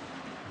game.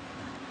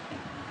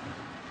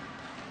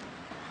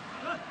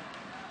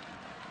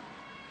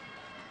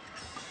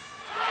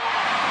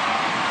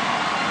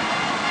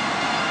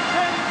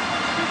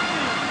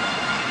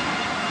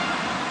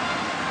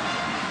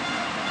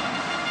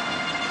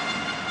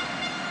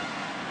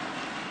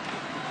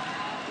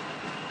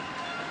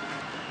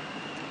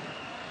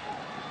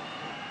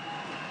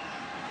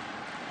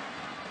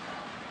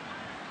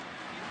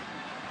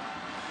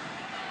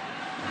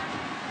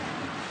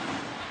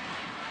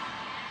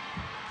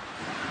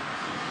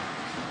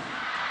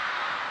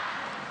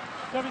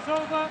 Service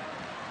over,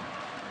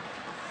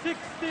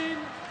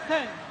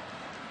 16-10.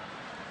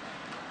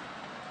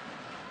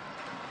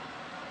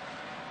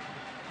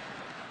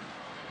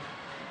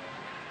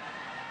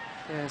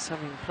 Yes,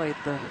 having played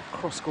the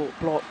cross-court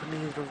block,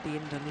 neither of the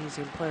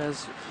Indonesian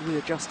players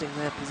readjusting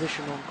their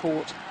position on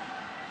court,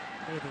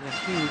 leaving a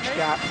huge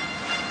gap.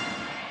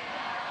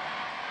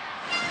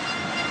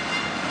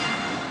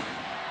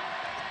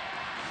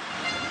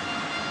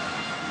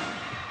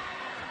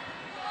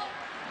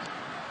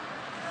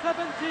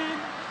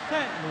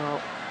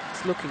 Well,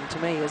 it's looking to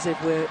me as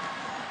if we're going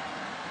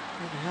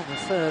to have a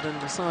third and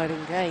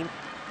deciding game.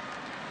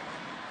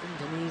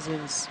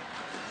 Indonesians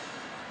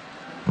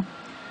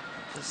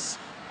just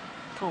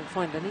can't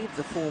find any of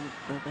the form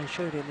that they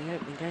showed in the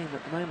opening game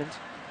at the moment.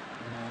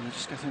 Yeah, they're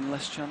just getting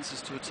less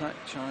chances to attack.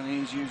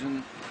 Chinese using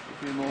a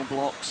few more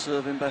blocks,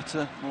 serving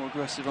better, more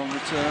aggressive on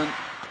return.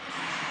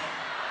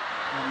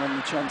 And when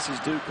the chances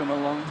do come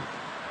along,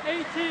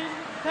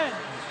 18-10.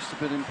 just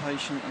a bit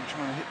impatient and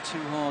trying to hit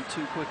too hard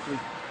too quickly.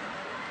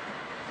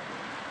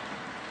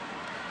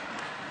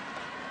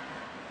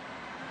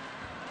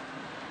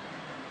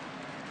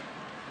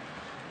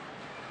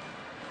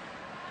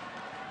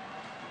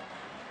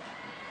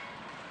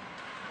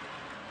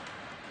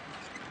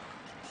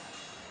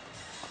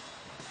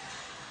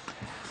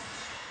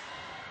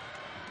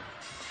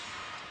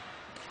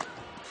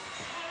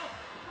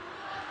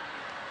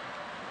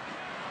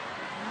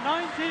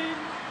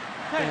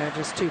 Yeah,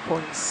 just 2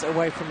 points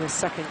away from this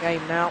second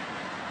game now.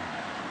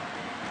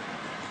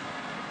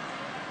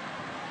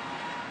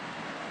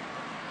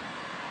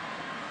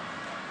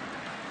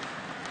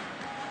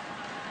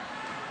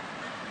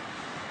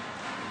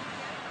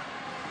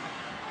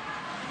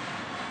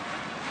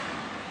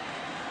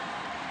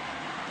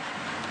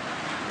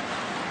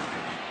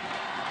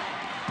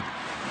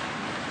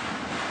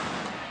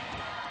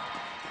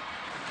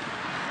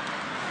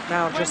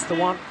 Now just the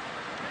one.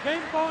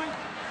 Game point.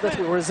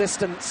 Little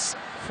resistance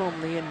from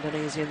the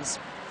Indonesians.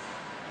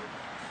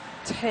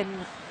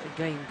 10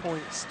 game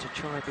points to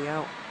Chai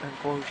Biao and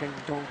Guo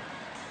Zhendong.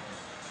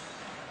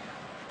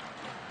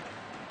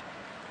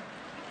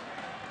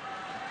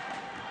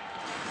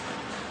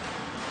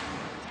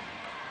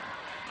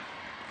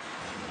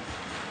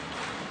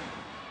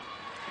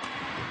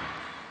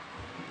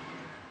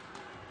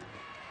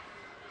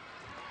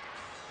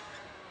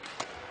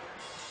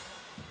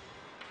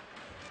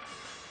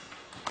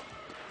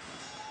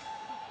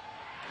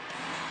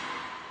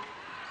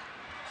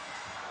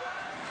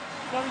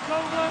 Service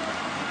over,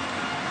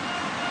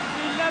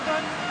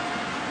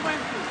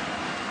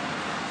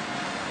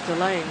 11-20.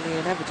 Delaying the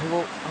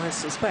inevitable, I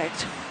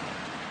suspect.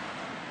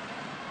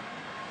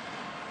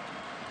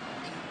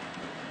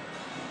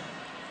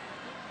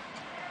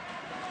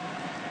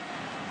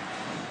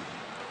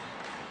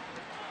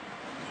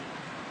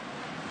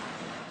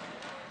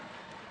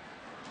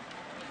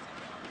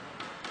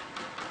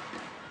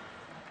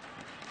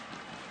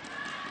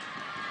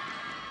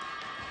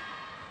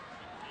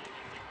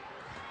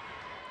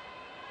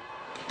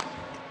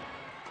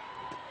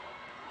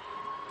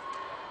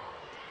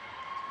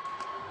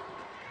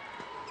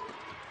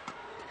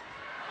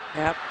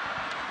 Yep,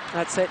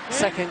 that's it.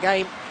 Second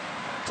game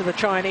to the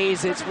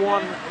Chinese. It's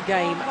one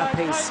game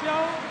apiece.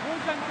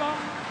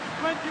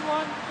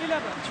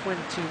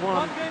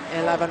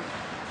 21-11.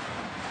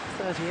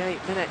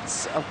 38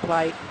 minutes of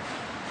play.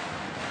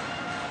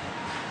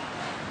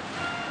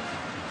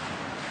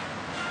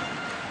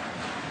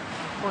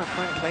 Quite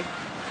frankly,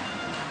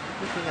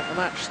 looking at the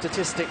match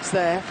statistics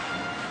there,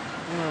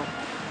 well,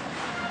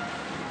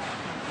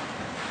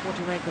 what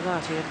do you make of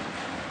that, Ian?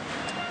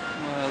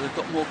 Well, they've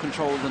got more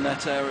control of the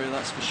net area,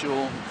 that's for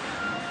sure.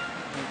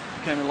 They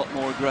became a lot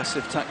more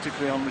aggressive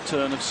tactically on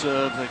return of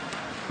serve. They're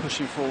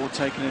pushing forward,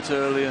 taking it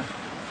earlier.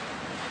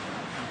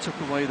 And took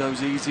away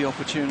those easy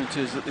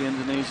opportunities that the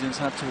Indonesians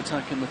had to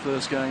attack in the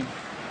first game.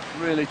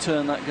 Really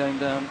turned that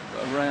game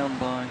around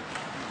by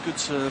good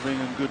serving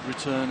and good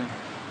returning.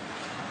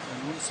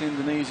 And once the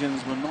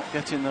Indonesians were not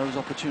getting those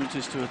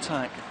opportunities to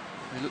attack,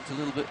 they looked a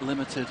little bit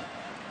limited.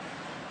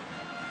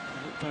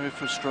 They looked very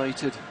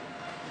frustrated.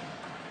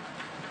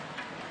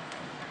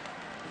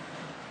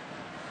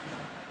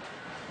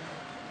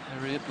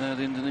 Now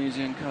the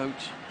Indonesian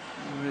coach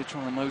really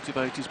trying to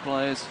motivate his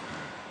players.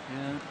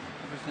 Yeah,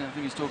 everything I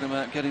think he's talking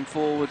about getting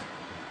forward,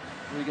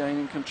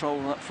 regaining control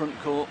of that front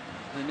court.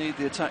 They need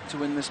the attack to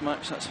win this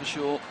match, that's for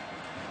sure.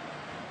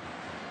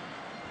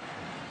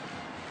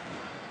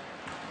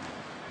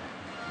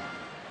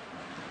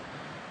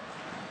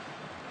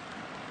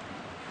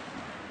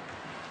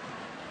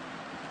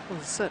 Well,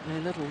 there's certainly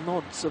little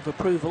nods of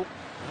approval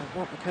of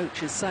what the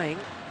coach is saying.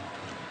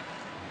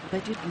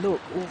 They did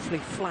look awfully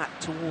flat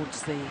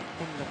towards the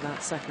end of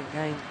that second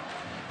game.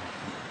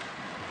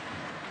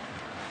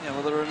 Yeah,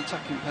 well, they're an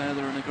attacking pair,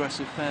 they're an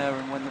aggressive pair,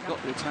 and when they've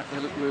got the attack, they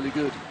look really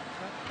good.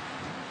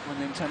 When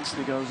the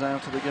intensity goes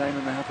out of the game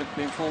and they haven't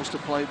been forced to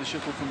play the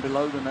shuttle from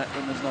below the net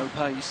when there's no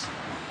pace,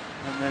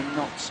 and they're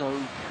not so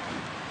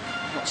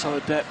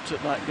adept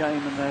at that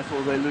game, and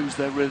therefore they lose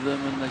their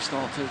rhythm and they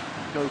start to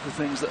go for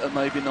things that are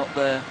maybe not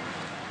there.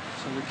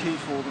 So the key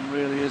for them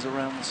really is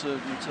around the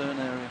serve and return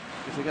area.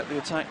 If they get the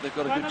attack, they've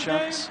got a good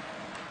chance.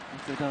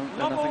 If they don't,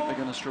 then I think they're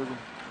going to struggle.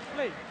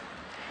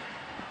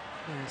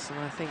 Yes, and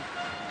I think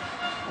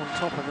on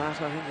top of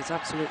that, I think it's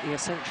absolutely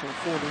essential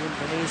for the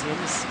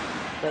Indonesians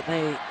that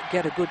they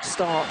get a good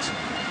start.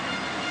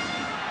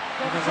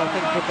 Because I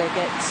think if they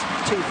get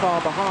too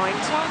far behind,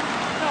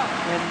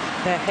 then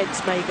their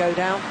heads may go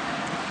down.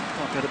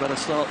 Can't get a better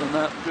start than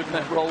that. Good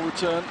net roll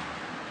return.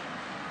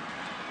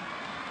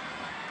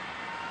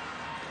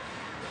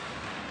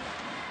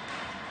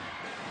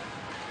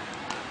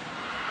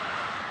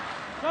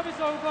 Service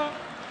over.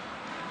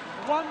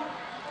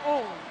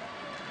 1-all.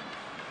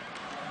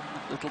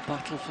 Little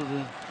battle for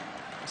the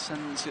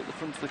ascendancy at the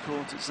front of the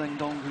court. It's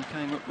Zhendong who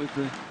came up with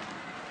the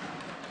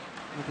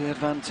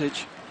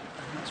advantage.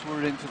 And that's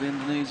worrying for the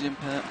Indonesian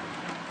pair.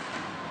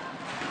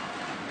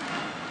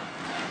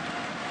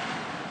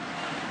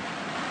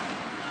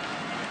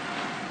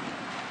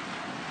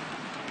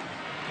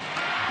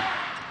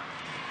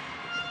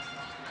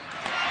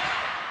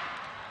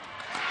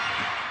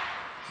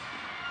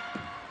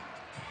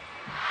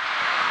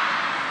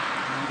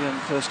 Again,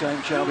 first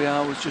game, Chai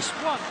Biao was just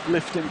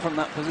lifting from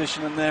that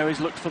position, and there he's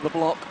looked for the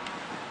block.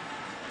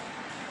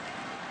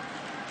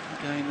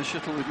 Again, the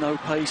shuttle with no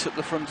pace at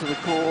the front of the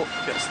court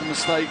gets the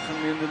mistake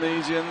from the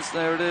Indonesians.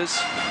 There it is.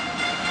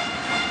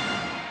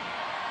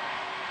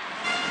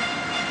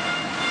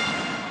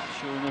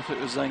 Sure enough, it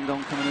was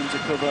Zhendong coming into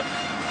cover.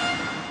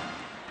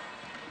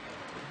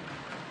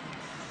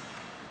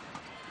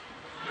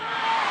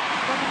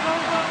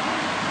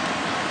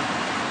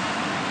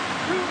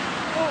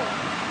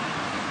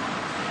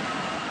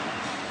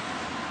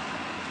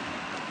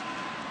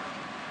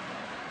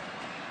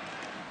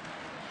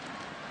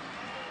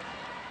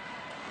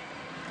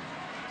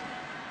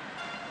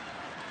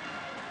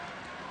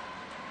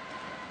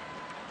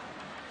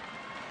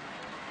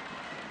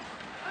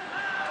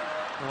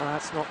 Well,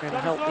 that's not going to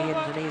help the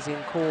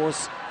Indonesian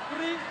cause.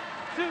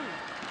 3-2.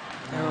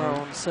 Error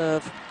on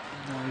serve.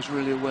 No, he's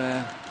really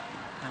aware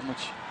how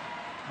much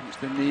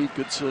they need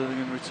good serving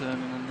and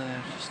returning, and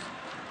they're just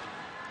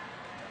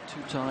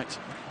too tight.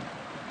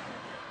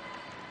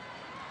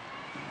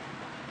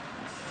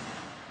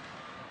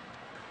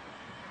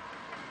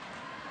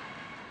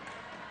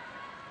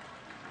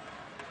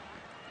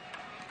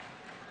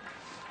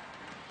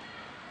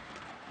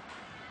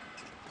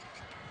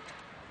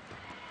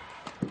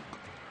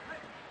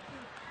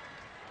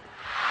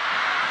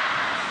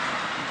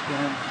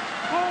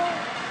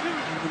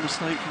 The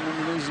mistake from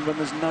Indonesia when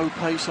there's no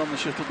pace on the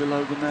shuttle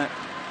below the net.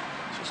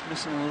 Just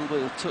missing a little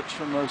bit of touch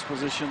from those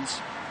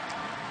positions.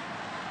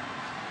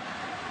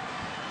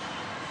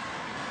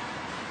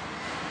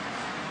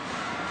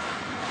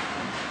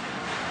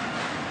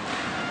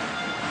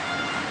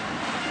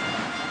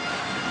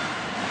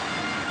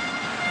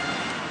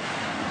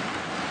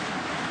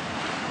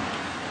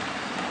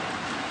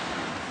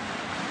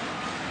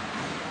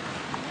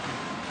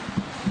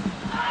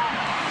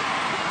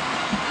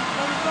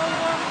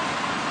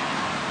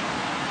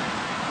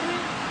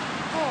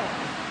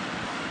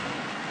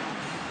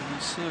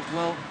 Served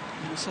well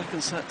in the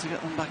second set to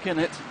get them back in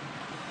it.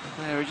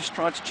 There, he just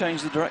tried to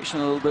change the direction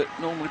a little bit.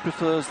 Normally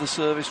prefers the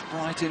service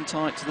right in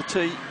tight to the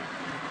tee.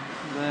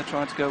 There,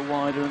 tried to go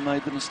wider and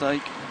made the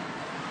mistake.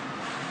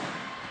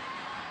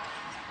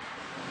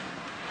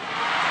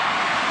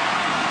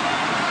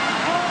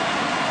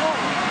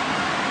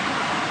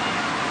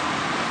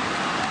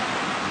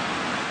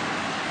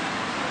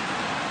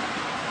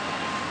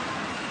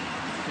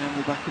 Again,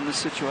 we're back in this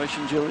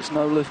situation, Jill. It's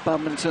no lift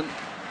badminton.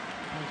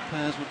 Both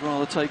pairs would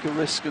rather take a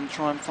risk and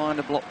try and find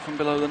a block from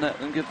below the net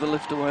than give the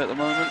lift away at the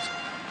moment.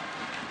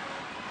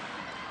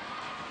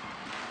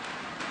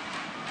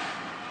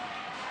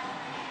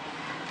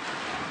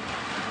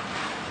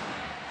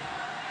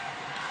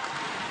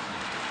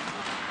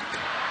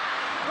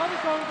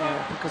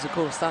 Yeah, because of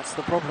course that's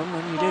the problem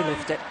when you do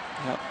lift it.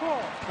 Yep.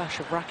 Clash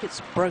of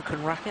rackets,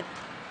 broken racket.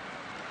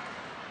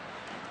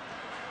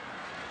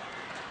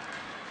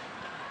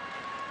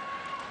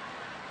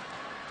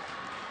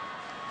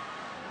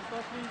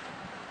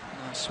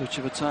 Nice switch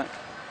of attack,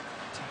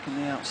 attacking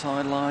the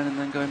outside line and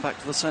then going back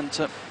to the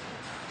centre.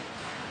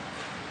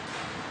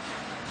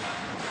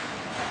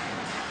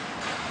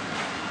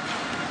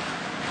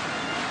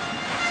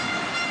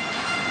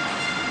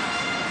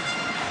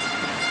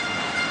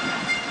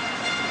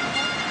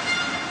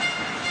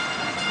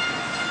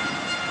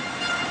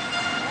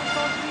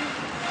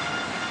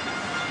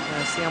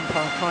 the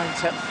umpire trying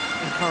to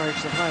encourage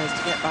the players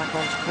to get back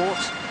onto court.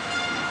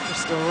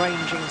 Just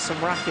arranging some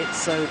rackets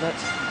so that,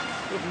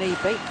 if need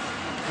be, they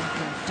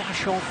can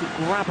dash off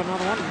and grab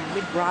another one in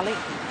mid-rally.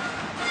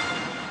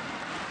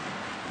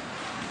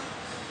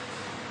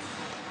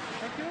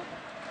 Thank you.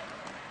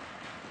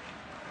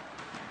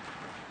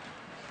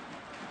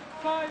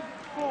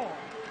 5-4,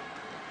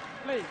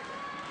 please.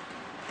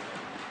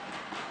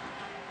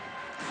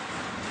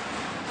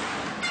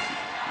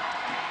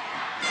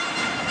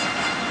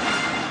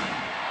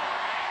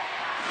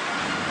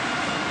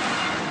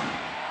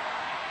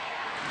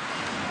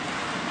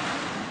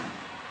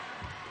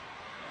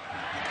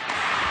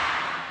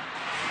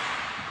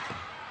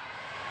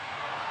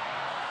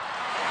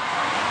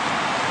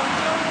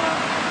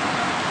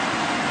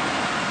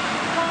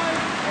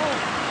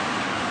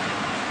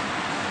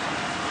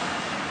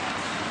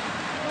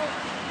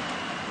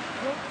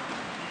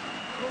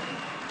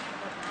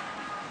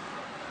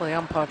 Well, the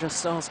umpire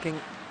just asking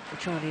the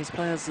Chinese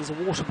players, there's a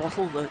water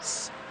bottle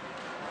that's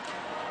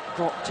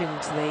dropped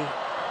into the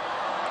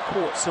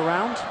court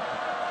surround.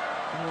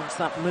 He wants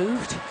that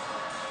moved.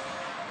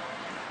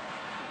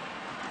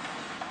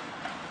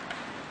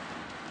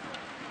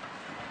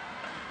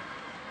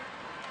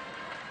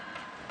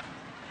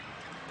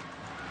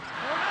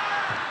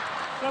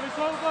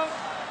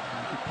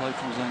 Good play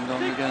from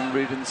Zhendong again,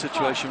 reading the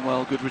situation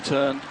well. Good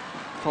return,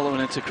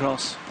 following it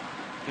across,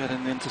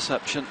 getting the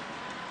interception.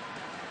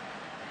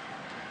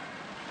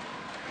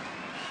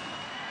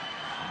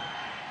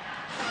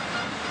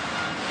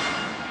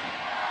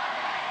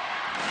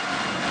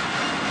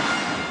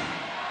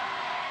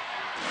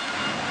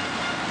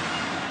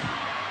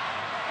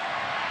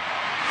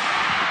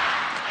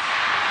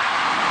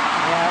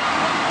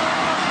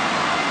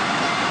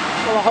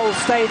 Well, the whole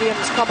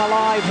stadium's come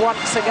alive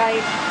once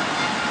again.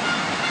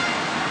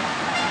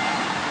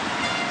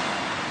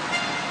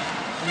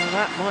 And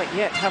that might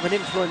yet have an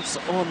influence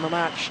on the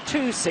match.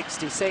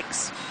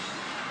 266.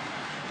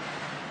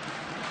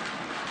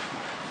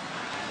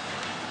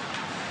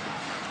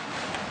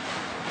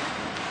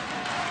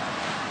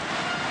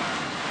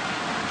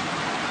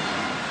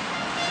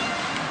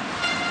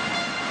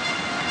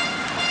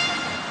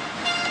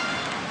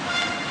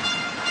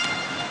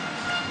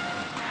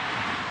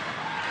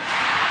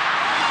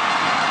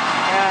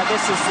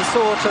 This is the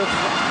sort of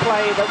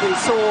play that we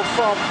saw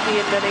from the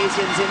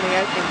Indonesians in the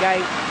opening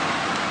game.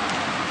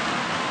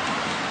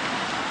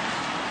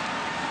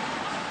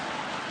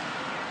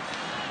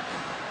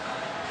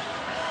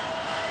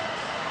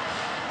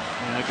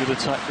 Yeah, good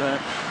attack there.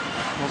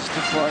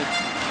 Positive play.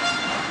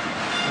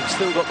 They've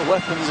still got the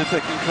weapons if they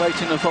can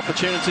create enough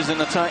opportunities in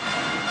attack.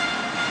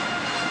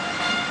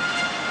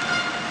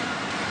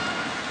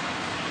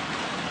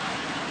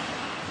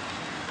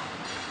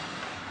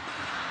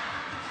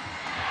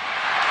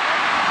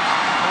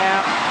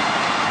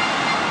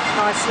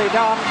 Nicely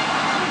done.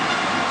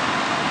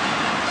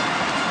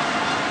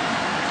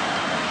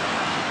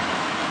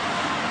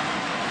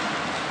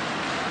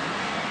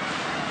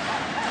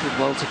 Did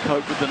well to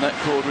cope with the net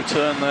cord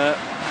return there.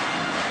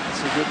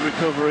 It's a good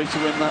recovery to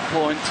win that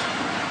point.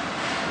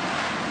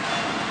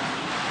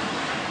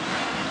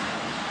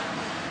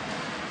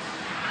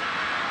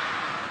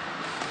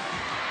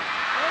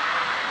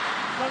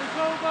 That is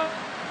over.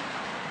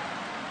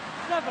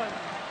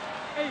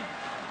 7-8.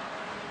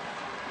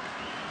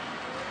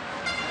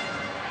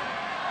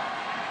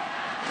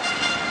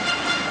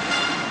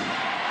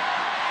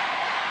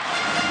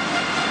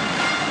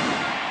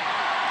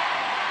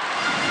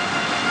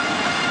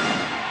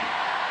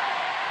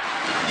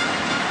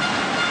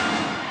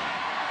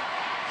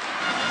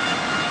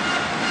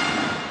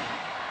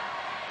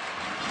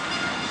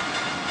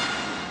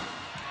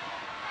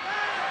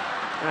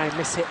 I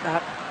miss-hit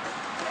that.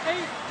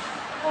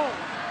 8-4.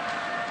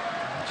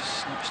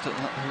 Just snatched at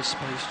that little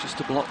space just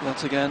to block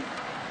that again.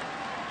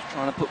 Just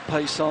trying to put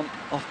pace on,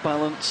 off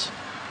balance.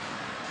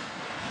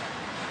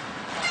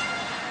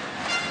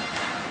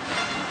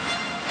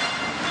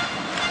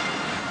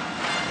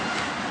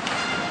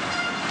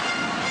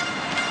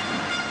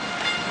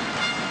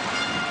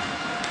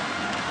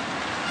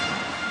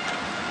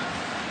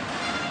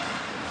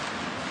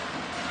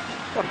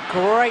 What a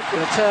great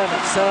return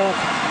at serve.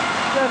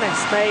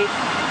 Goodness me,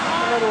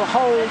 a little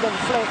hold and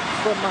flick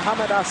from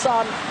Mohammad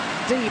Ahsan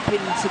deep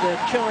into the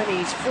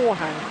Chinese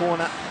forehand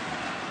corner.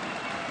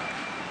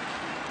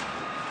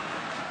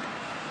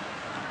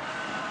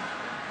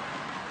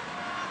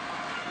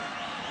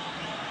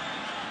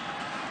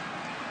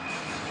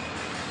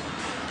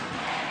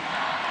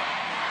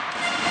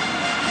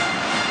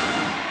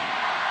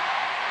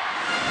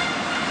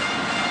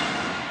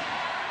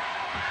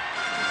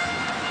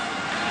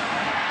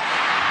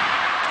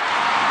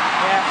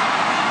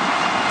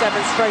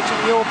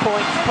 Demonstrating your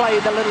point, play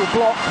the little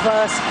block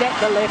first, get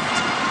the lift,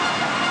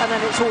 and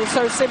then it's all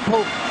so simple.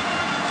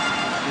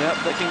 Yep,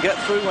 they can get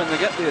through when they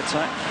get the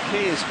attack. The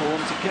key is for them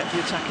to get the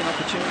attacking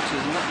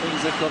opportunities, and that means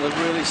they've got to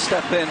really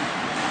step in,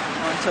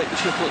 try and take the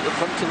shuttle at the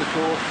front of the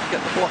court, get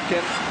the block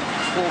in,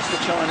 force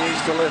the Chinese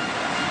to lift.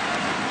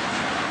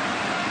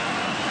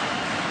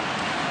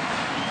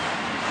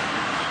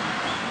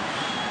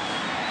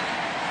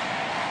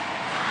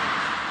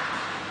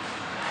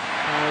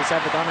 who's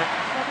ever done it.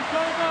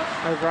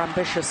 Over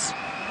ambitious.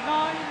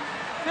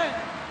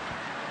 9-10.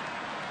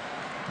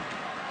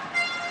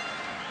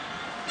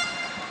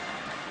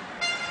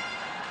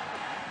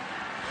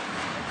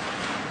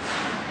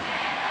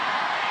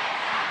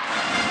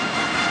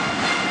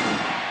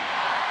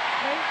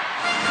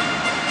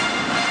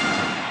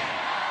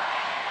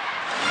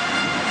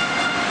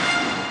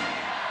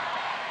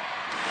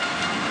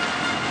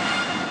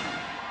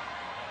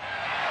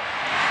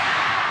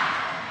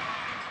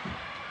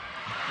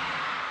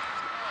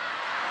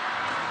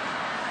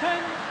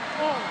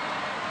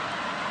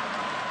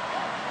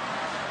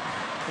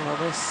 Well,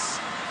 this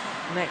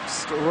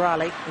next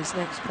rally, this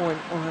next point,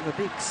 will have a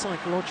big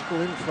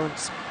psychological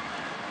influence.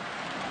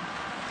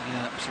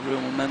 Yeah, it's a real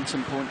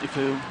momentum point, you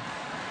feel.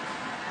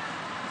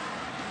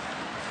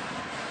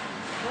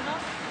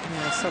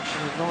 Yeah, such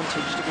an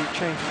advantage to be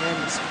changing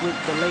ends with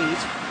the lead,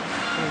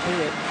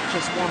 albeit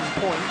just 1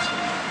 point.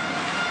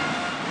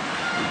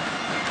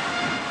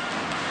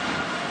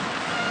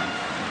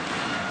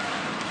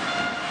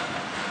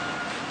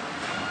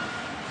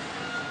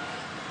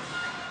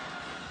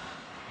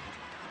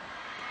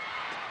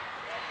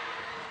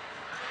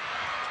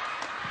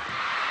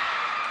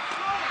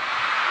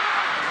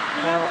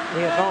 Well,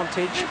 the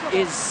advantage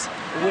is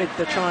with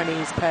the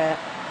Chinese pair.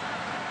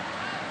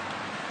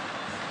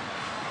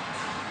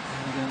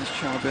 And again, it's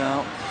Chai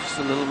Biao. Just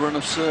a little run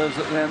of serves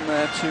at the end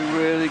there. 2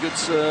 really good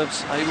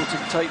serves, able to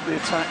take the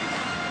attack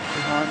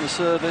behind the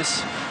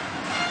service.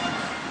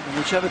 And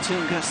whichever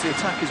team gets the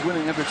attack is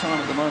winning every time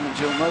at the moment,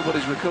 Jill.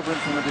 Nobody's recovering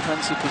from a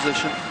defensive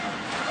position.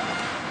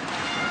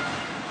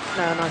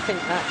 No, and I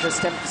think that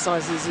just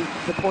emphasises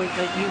the point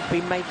that you've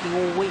been making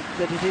all week,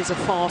 that it is a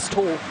fast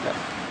haul. Yep.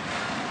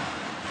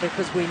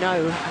 Because we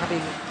know,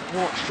 having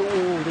watched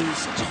all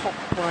these top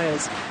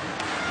players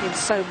in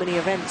so many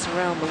events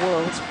around the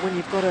world, when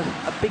you've got a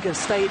bigger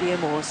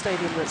stadium or a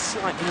stadium that's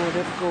slightly more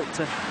difficult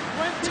to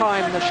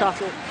time the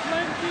shuttle,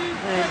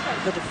 then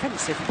the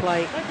defensive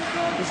play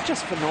is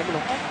just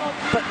phenomenal.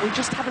 But we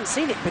just haven't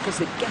seen it because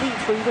they're getting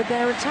through with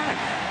their attack.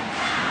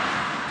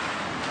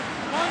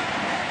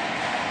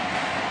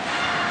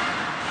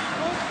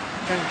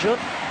 Zhang Jun,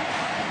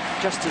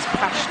 just as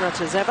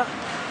passionate as ever.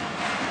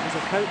 As a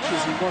coach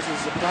as he was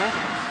as a player.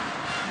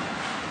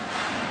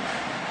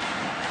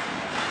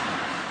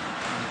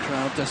 The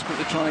crowd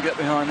desperately trying to get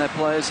behind their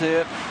players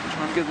here,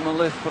 trying to give them a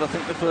lift, but I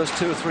think the first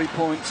 2 or 3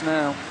 points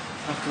now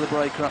after the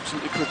break are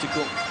absolutely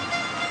critical.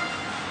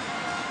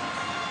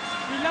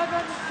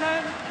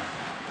 11-10.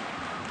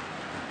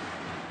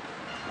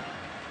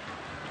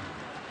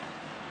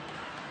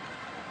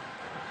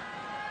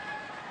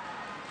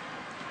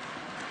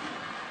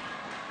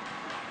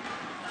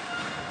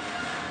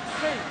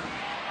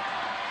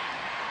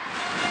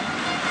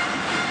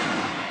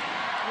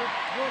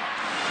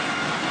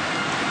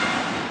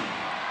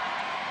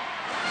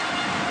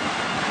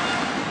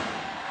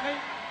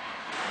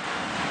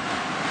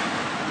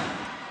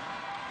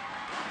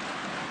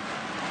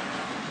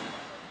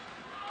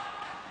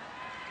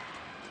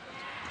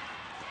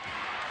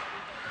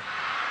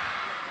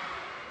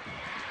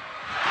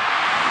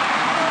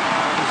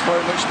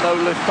 Very much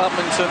no-lift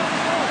badminton.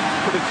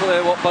 Pretty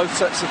clear what both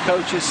sets of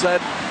coaches said.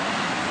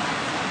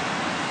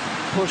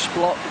 Push,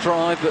 block,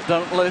 drive, but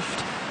don't lift.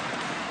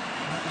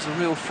 It was a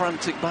real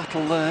frantic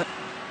battle there.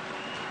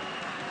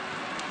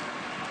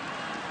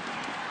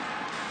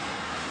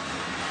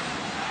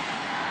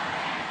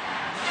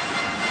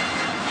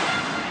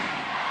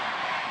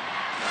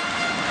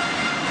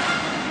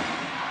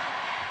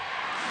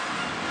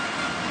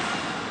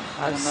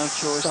 No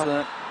choice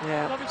there.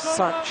 Yeah,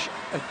 such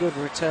a good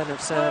return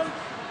of serve.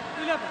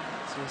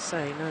 As you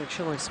say, no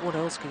choice. What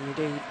else can you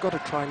do? You've got to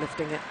try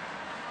lifting it.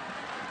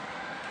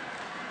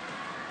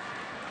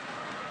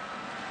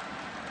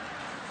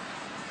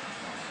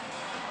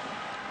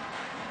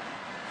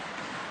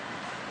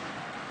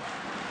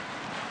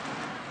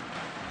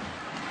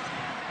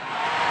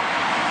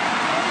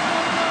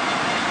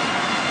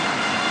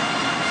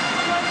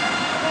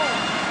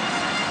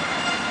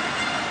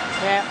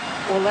 Yeah,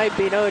 well, they've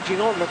been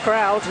urging on the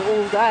crowd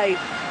all day.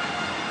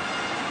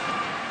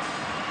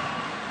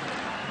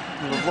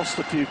 Well, I've lost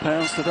a few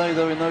pounds today,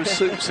 though, in those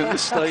suits in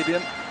this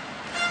stadium.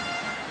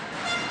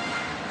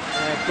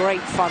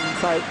 Great fun,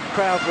 though.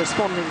 Crowd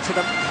responding to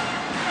them.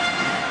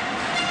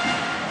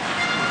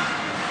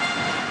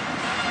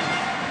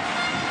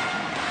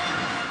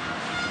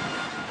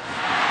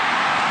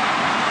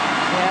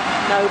 Yeah,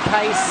 no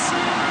pace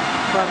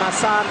from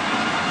Ahsan.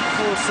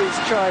 Forces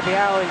Chai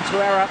Biao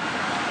into error.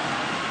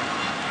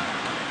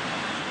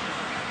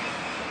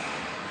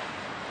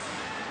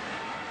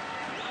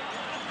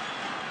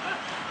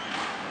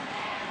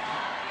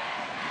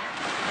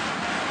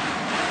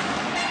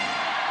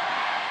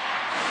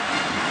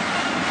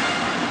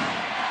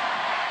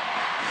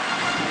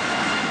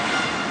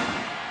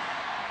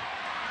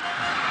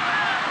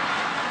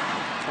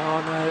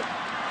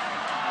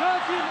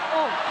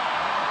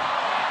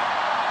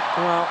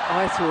 Well,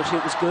 I thought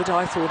it was good.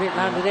 I thought it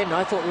landed in.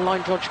 I thought the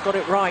line judge got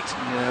it right.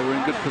 Yeah, we're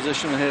in good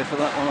position here for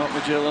that one, aren't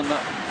we, Jill? And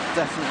that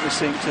definitely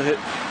seemed to hit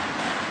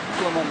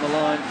plumb on the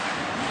line.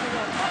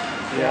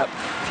 Yeah,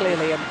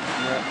 clearly. Yeah.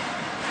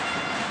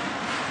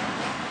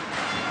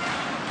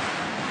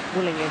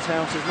 Willing it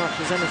out as much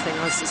as anything,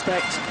 I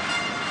suspect.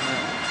 Yeah.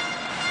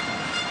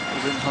 It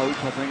was in hope,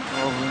 I think,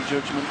 rather than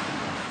judgment.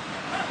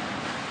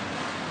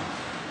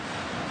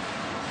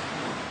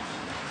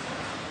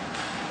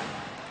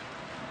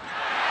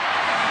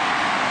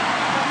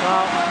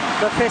 Well,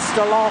 the fist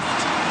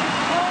aloft.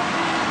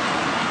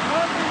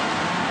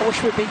 I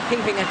wish we'd been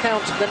keeping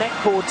account of the net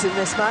cords in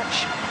this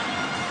match.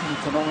 A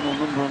phenomenal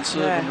number on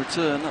serve and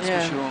return, that's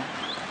for sure.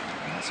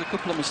 That's a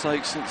couple of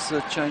mistakes since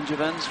the change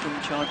of ends from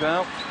Chai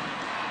Biao.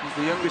 He's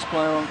the youngest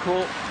player on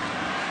court.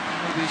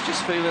 Maybe he's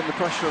just feeling the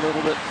pressure a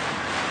little bit.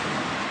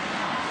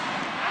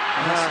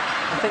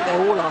 I think they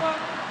all are.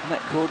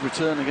 Net cord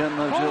return again,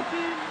 though, Jill.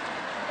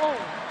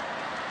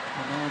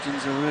 The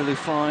margins are really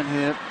fine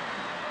here.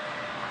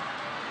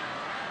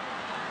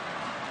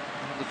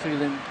 I have the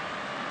feeling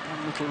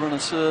one little run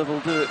of serve will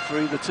do it for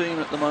either team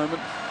at the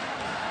moment.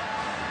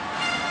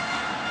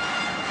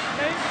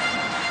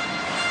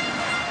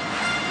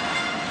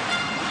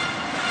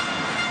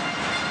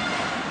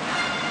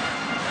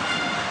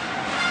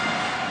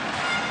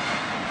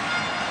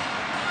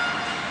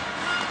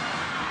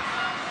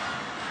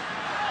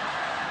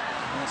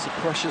 That's a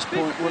precious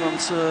point, one on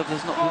serve.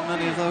 There's not been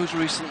many of those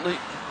recently.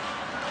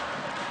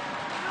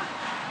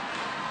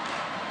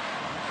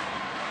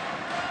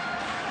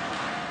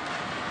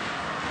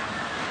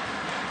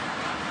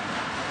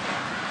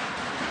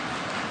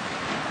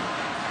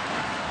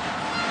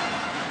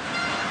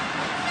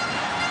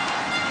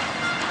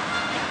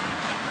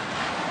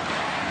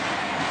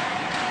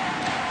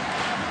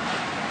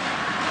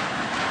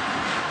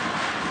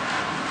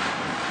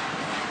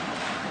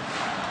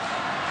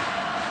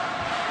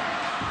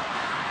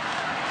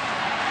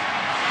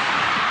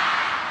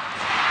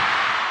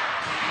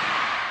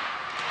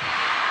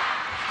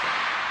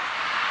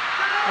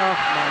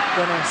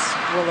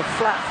 Well, the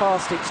flat,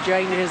 fast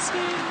exchanges,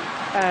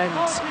 and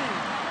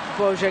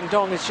Guo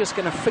Zhendong is just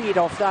going to feed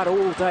off that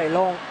all day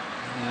long.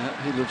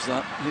 Yeah, he loves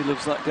that. He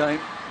loves that game.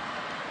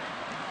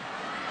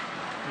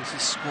 He's a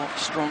squat,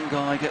 strong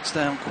guy, gets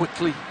down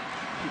quickly,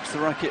 keeps the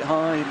racket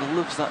high, and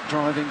loves that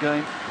driving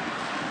game.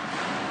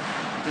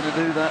 Going to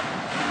do that.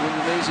 From an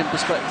Indonesian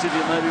perspective,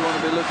 you maybe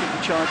want to be looking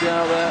for Chai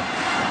Biao there.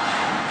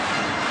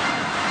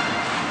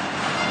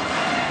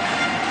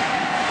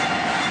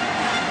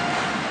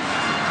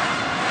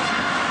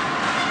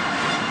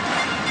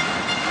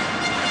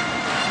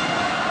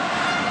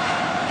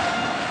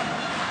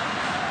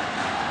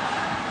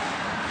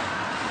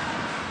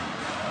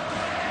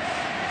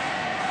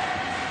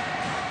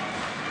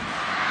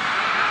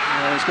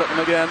 He's got them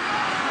again.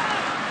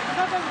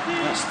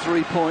 That's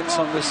 3 points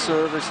on this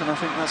service, and I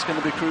think that's going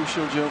to be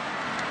crucial, Joe.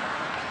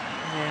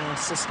 Yeah, I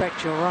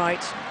suspect you're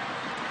right.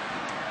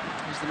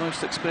 He's the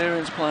most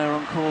experienced player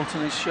on court,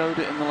 and he's showed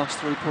it in the last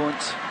 3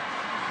 points.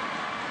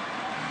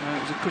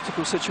 It was a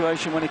critical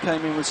situation when he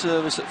came in with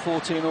service at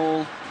 14 all,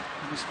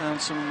 and he's found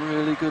some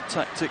really good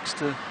tactics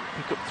to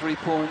pick up 3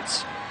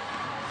 points.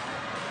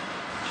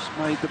 Just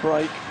made the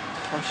break.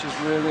 Pressure's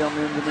really on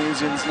the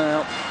Indonesians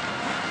now.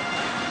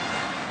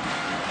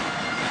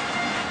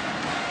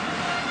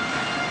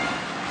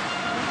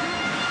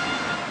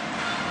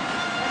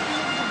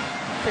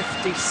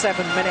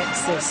 57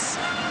 minutes this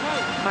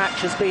match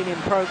has been in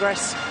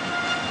progress.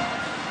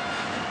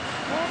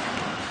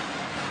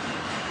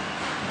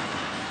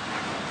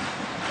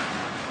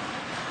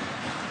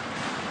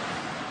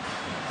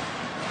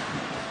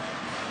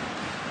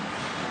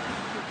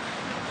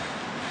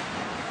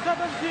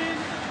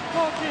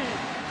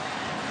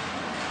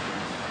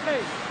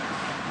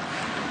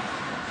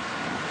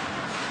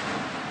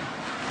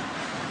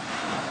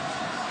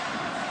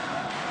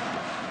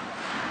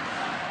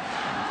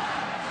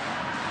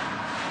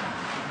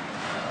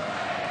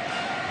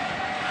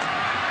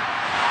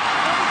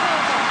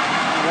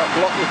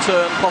 Block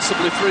return,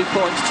 possibly 3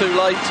 points too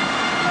late.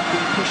 He's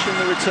been pushing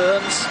the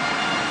returns.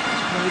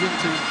 It's played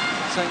into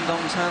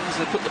Zhendong's hands.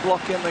 They put the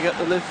block in, they get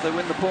the lift, they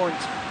win the point.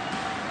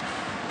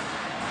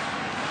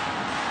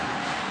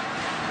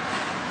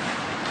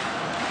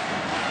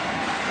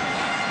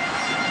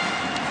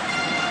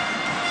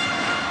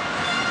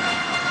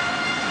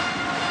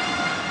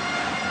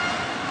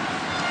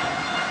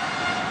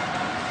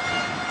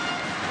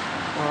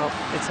 Well,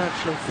 it's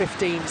actually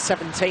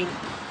 15-17.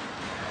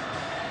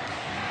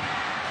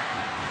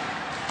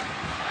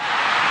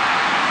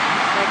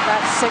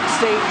 That's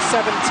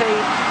 16-17.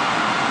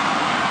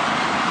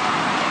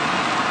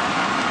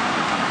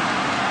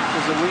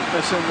 There's a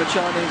weakness in the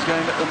Chinese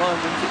game at the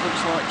moment. It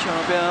looks like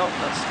Chai Biao.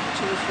 That's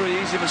 2 or 3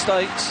 easy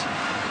mistakes.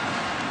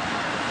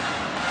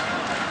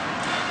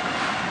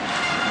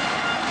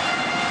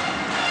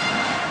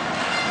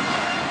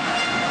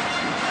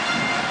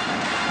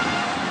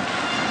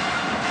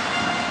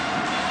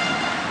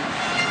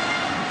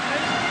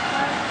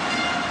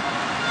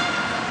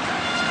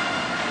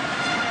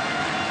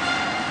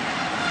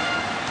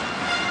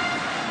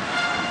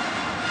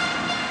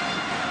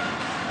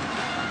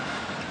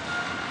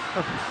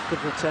 Oh,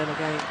 good return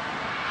again.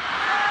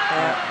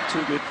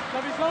 Too good.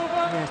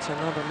 Yet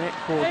another net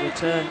cord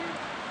return.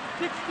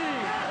 60.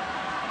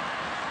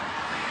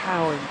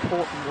 How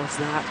important was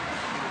that?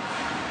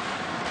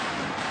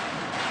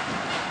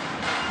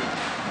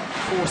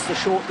 Force the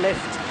short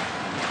lift.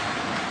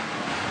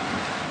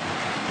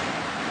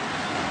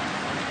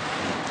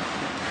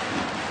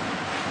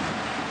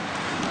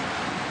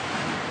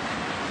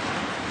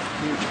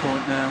 Huge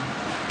point now.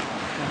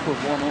 Up of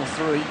 1 or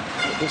 3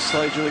 at this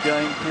stage of the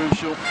game,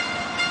 crucial.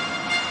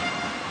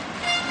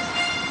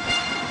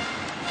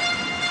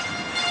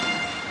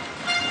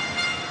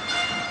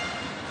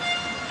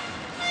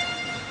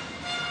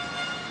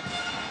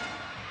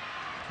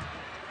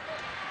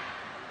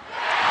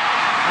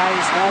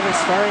 He's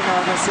nervous, very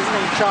nervous, isn't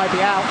he, Chai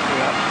Biao?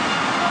 Yeah.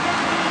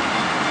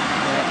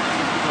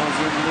 As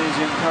the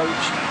Indonesian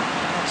coach,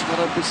 that's what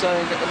I'd be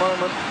saying at the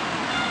moment.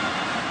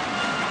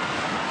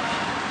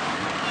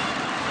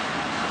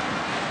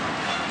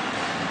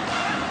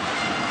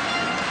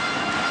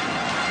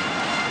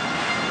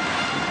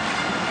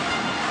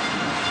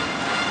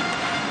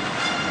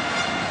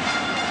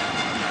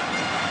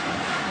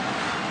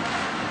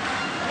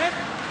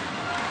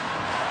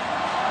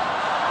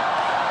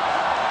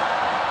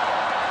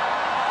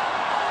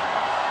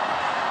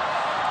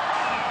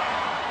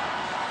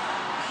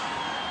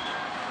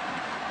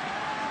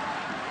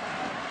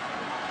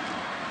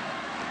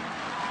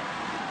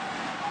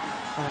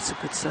 That's a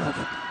good serve. And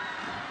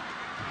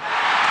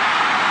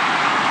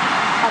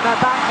a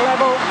back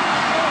level.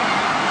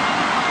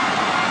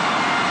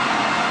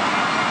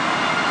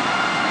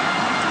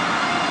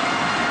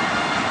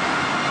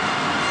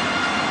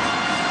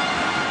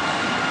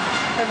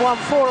 They've won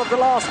 4 of the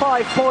last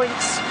 5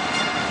 points.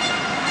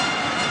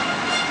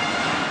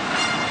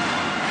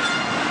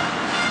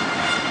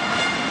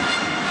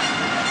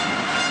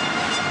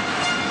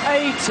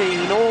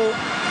 all.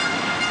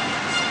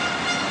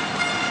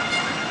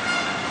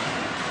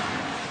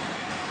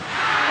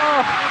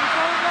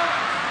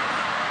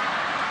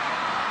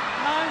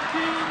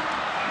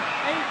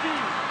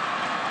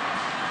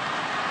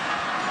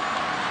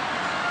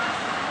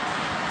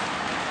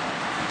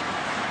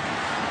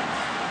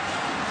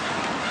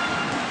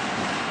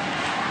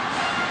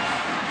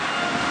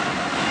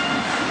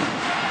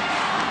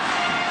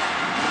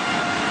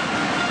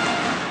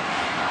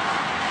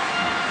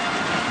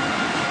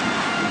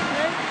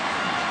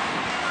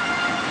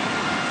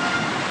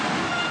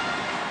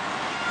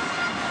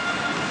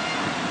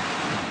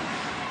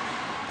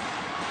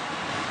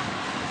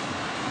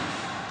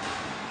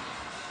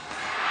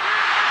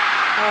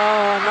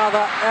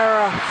 Another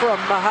error from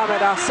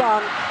Mohammad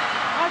Ahsan,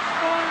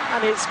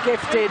 and it's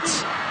gifted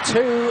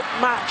 2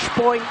 match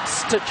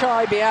points to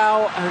Chai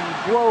Biao and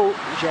Guo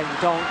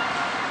Zhendong.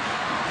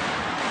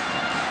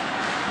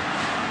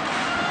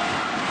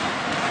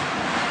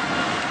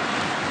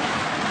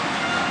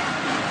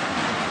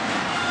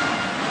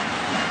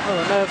 Oh,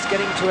 the nerves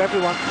getting to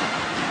everyone.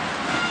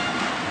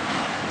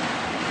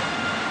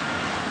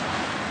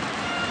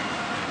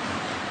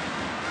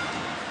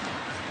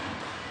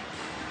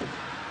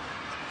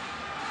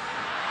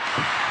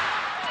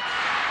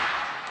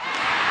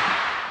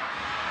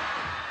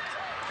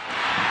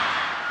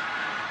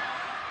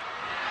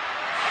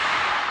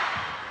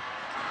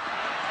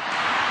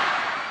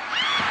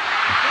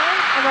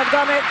 And they've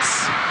done it.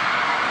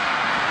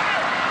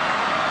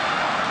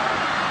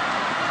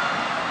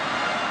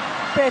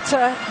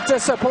 Bitter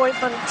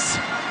disappointment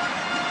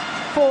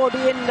for the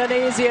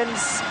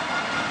Indonesians.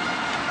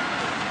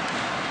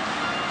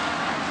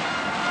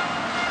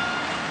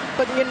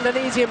 But the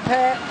Indonesian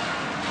pair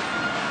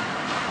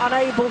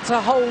unable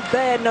to hold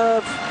their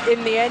nerve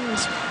in the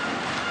end.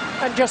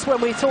 And just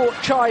when we thought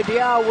Chai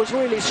Biao was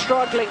really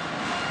struggling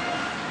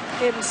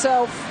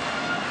himself,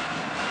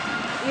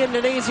 the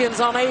Indonesians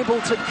unable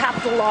to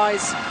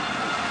capitalise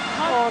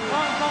on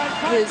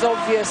his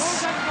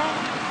obvious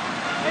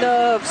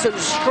nerves and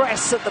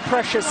stress at the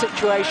pressure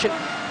situation.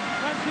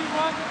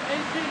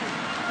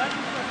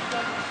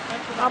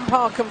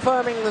 Umpire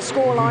confirming the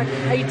scoreline: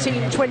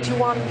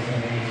 18-21,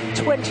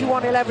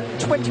 21-11,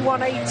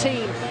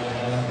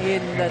 21-18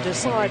 in the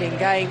deciding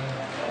game.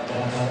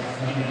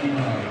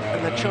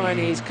 And the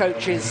Chinese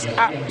coaches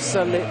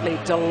absolutely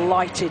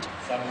delighted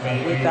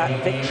with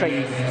that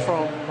victory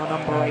from the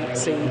number 8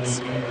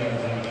 seeds.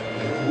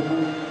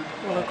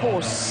 Well, of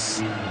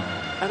course,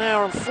 an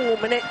hour and 4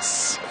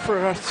 minutes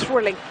for a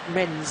thrilling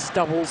men's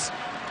doubles.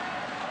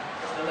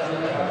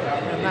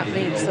 And that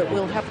means that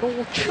we'll have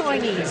all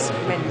Chinese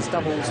men's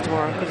doubles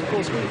tomorrow, because of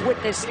course we've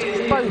witnessed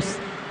both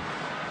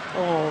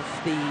of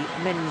the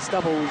men's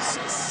doubles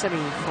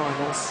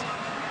semi-finals.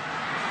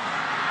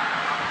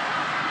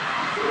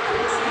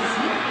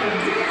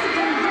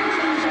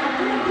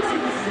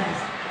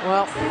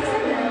 Well,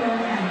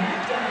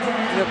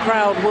 the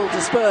crowd will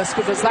disperse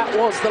because that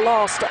was the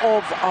last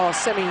of our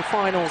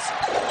semi-finals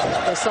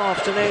this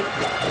afternoon.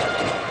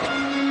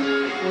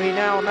 We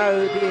now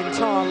know the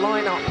entire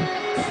lineup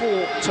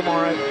for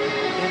tomorrow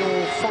in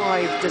all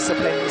 5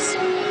 disciplines.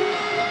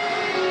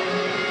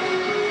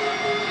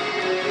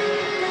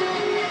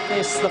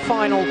 This, the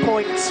final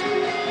point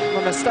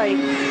A mistake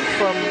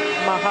from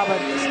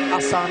Mohammad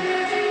Ahsan.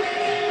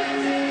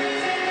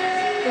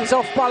 He was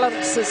off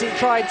balance as he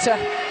tried to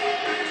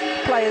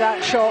play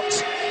that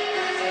shot.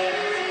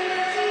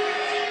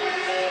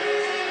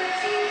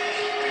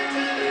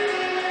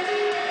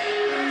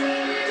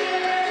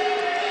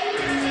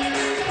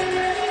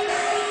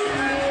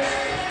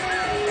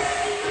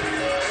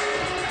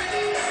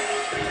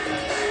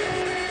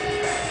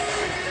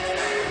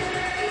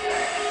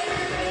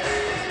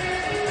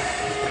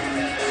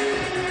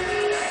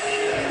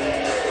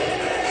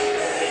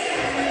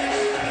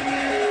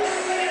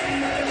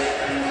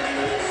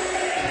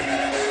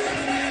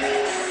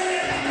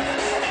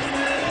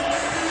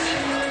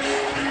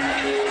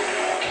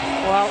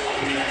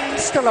 Well,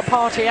 still a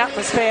party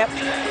atmosphere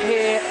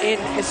here in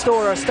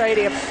Istora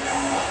Stadium.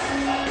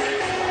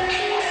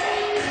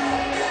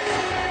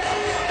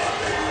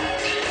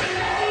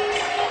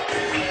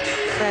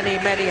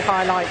 Many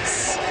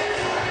highlights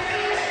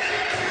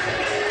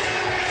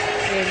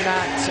in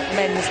that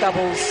men's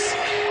doubles.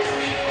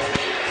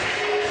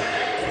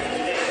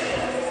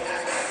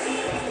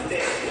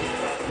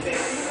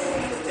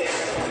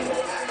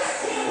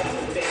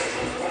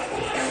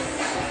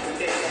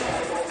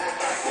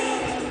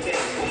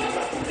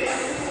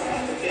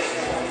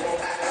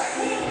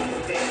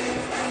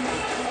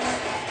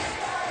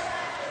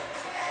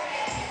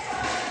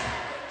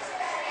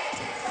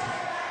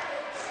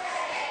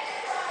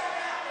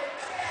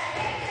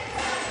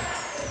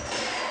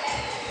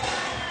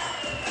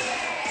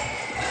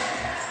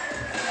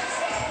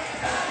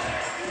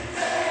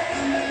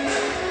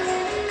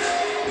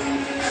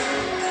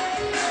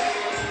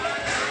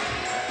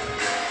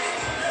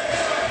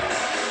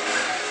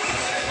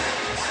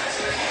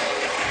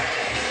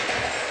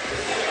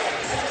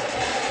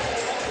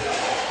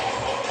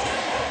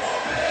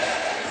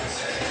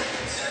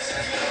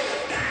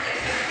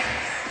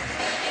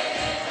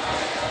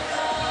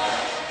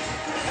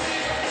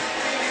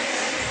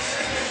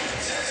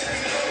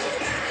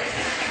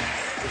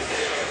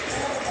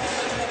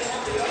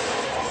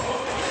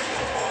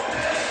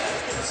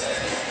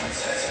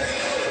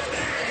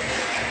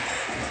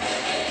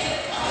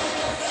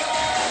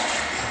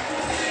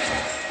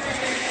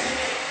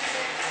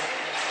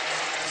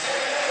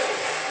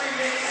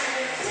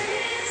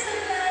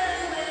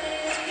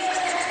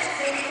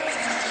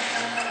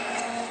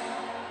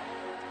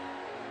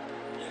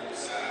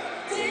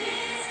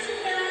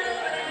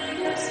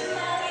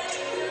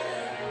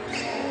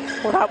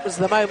 Well, that was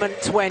the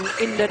moment when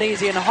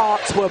Indonesian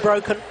hearts were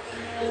broken,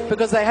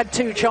 because they had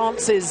two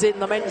chances in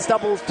the men's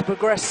doubles to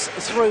progress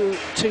through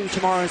to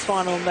tomorrow's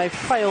final, and they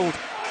failed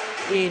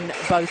in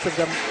both of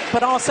them.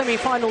 But our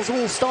semi-finals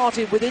all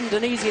started with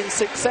Indonesian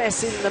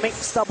success in the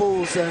mixed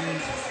doubles, and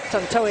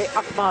Tantowi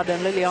Ahmad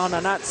and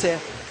Liliana Natsir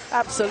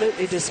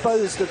absolutely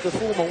disposed of the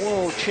former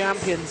world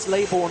champions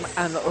Leybourne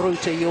and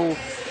Ruta Yul.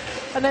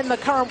 And then the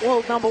current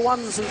world number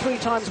ones and 3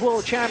 times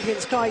world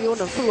champions Kai Yun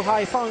and Fu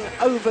Haifeng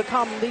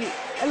overcome the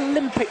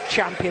Olympic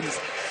champions.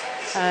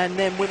 And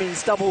then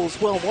women's doubles,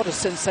 well, what a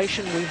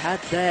sensation we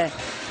had there.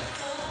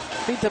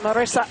 Vita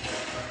Marisa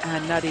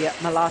and Nadia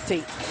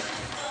Malati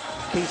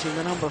beating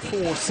the number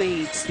 4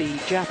 seeds, the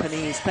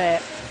Japanese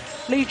pair.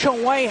 Lee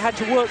Chong-wei had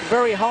to work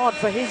very hard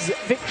for his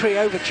victory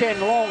over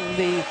Chen Long,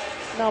 the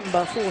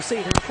number 4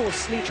 seed. And of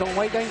course, Lee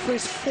Chong-wei going for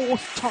his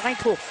 4th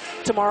title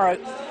tomorrow.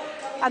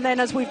 And then,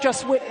 as we've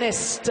just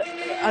witnessed,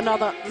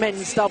 another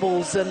men's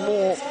doubles and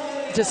more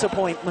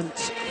disappointment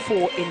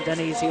for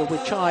Indonesia,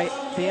 with Chai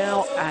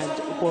Biao and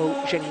Guo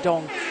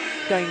Zhendong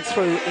going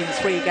through in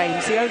 3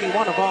 games. The only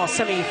one of our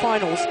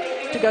semi-finals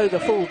to go the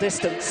full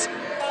distance.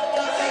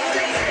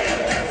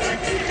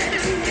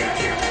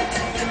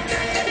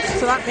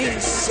 So that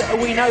means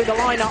we know the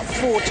lineup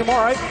for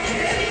tomorrow.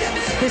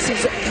 This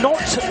is not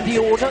the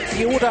order.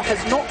 The order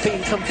has not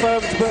been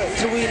confirmed,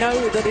 but we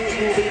know that it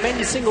will be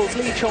men's singles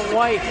Lee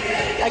Chong-wei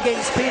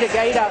against Peter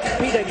Gader.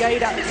 Peter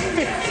Gader,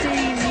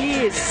 15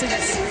 years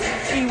since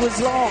he was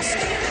last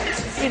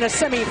in a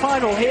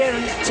semi-final here,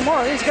 and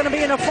tomorrow he's going to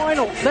be in a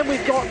final. Then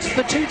we've got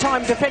the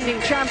 2-time defending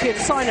champion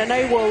Saina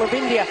Nehwal of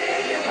India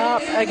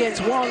up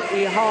against Wang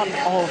Yihan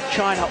of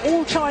China.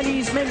 All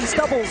Chinese men's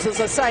doubles, as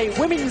I say.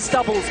 Women's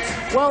doubles,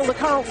 well, the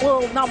current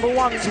world number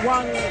ones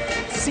Wang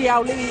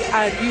Xiaoli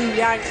and Yu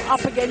Yang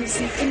up against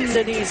the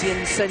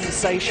Indonesian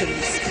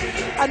sensations.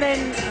 And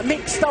then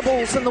mixed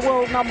doubles and the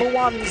world number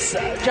ones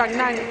Zhang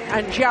Nan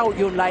and Zhao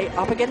Yunlei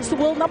up against the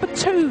world number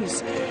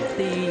 2s.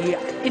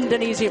 The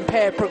Indonesian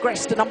pair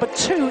progressed to number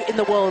 2 in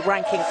the world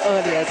ranking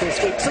earlier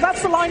this week. So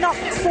that's the lineup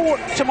for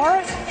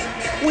tomorrow.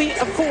 We,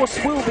 of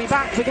course, will be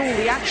back with all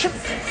the action.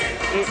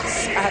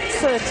 It's at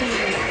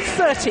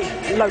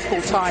 13:30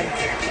 local time.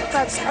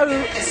 That's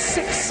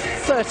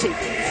 06:30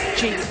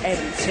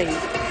 GMT.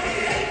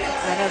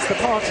 And as the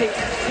party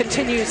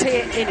continues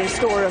here in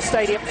Istora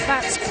Stadium,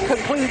 that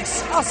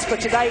concludes us for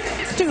today.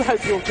 Do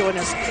hope you'll join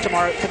us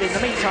tomorrow. But in the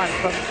meantime,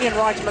 from Ian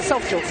Wright and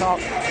myself, Jill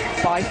Clark,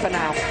 bye for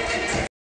now.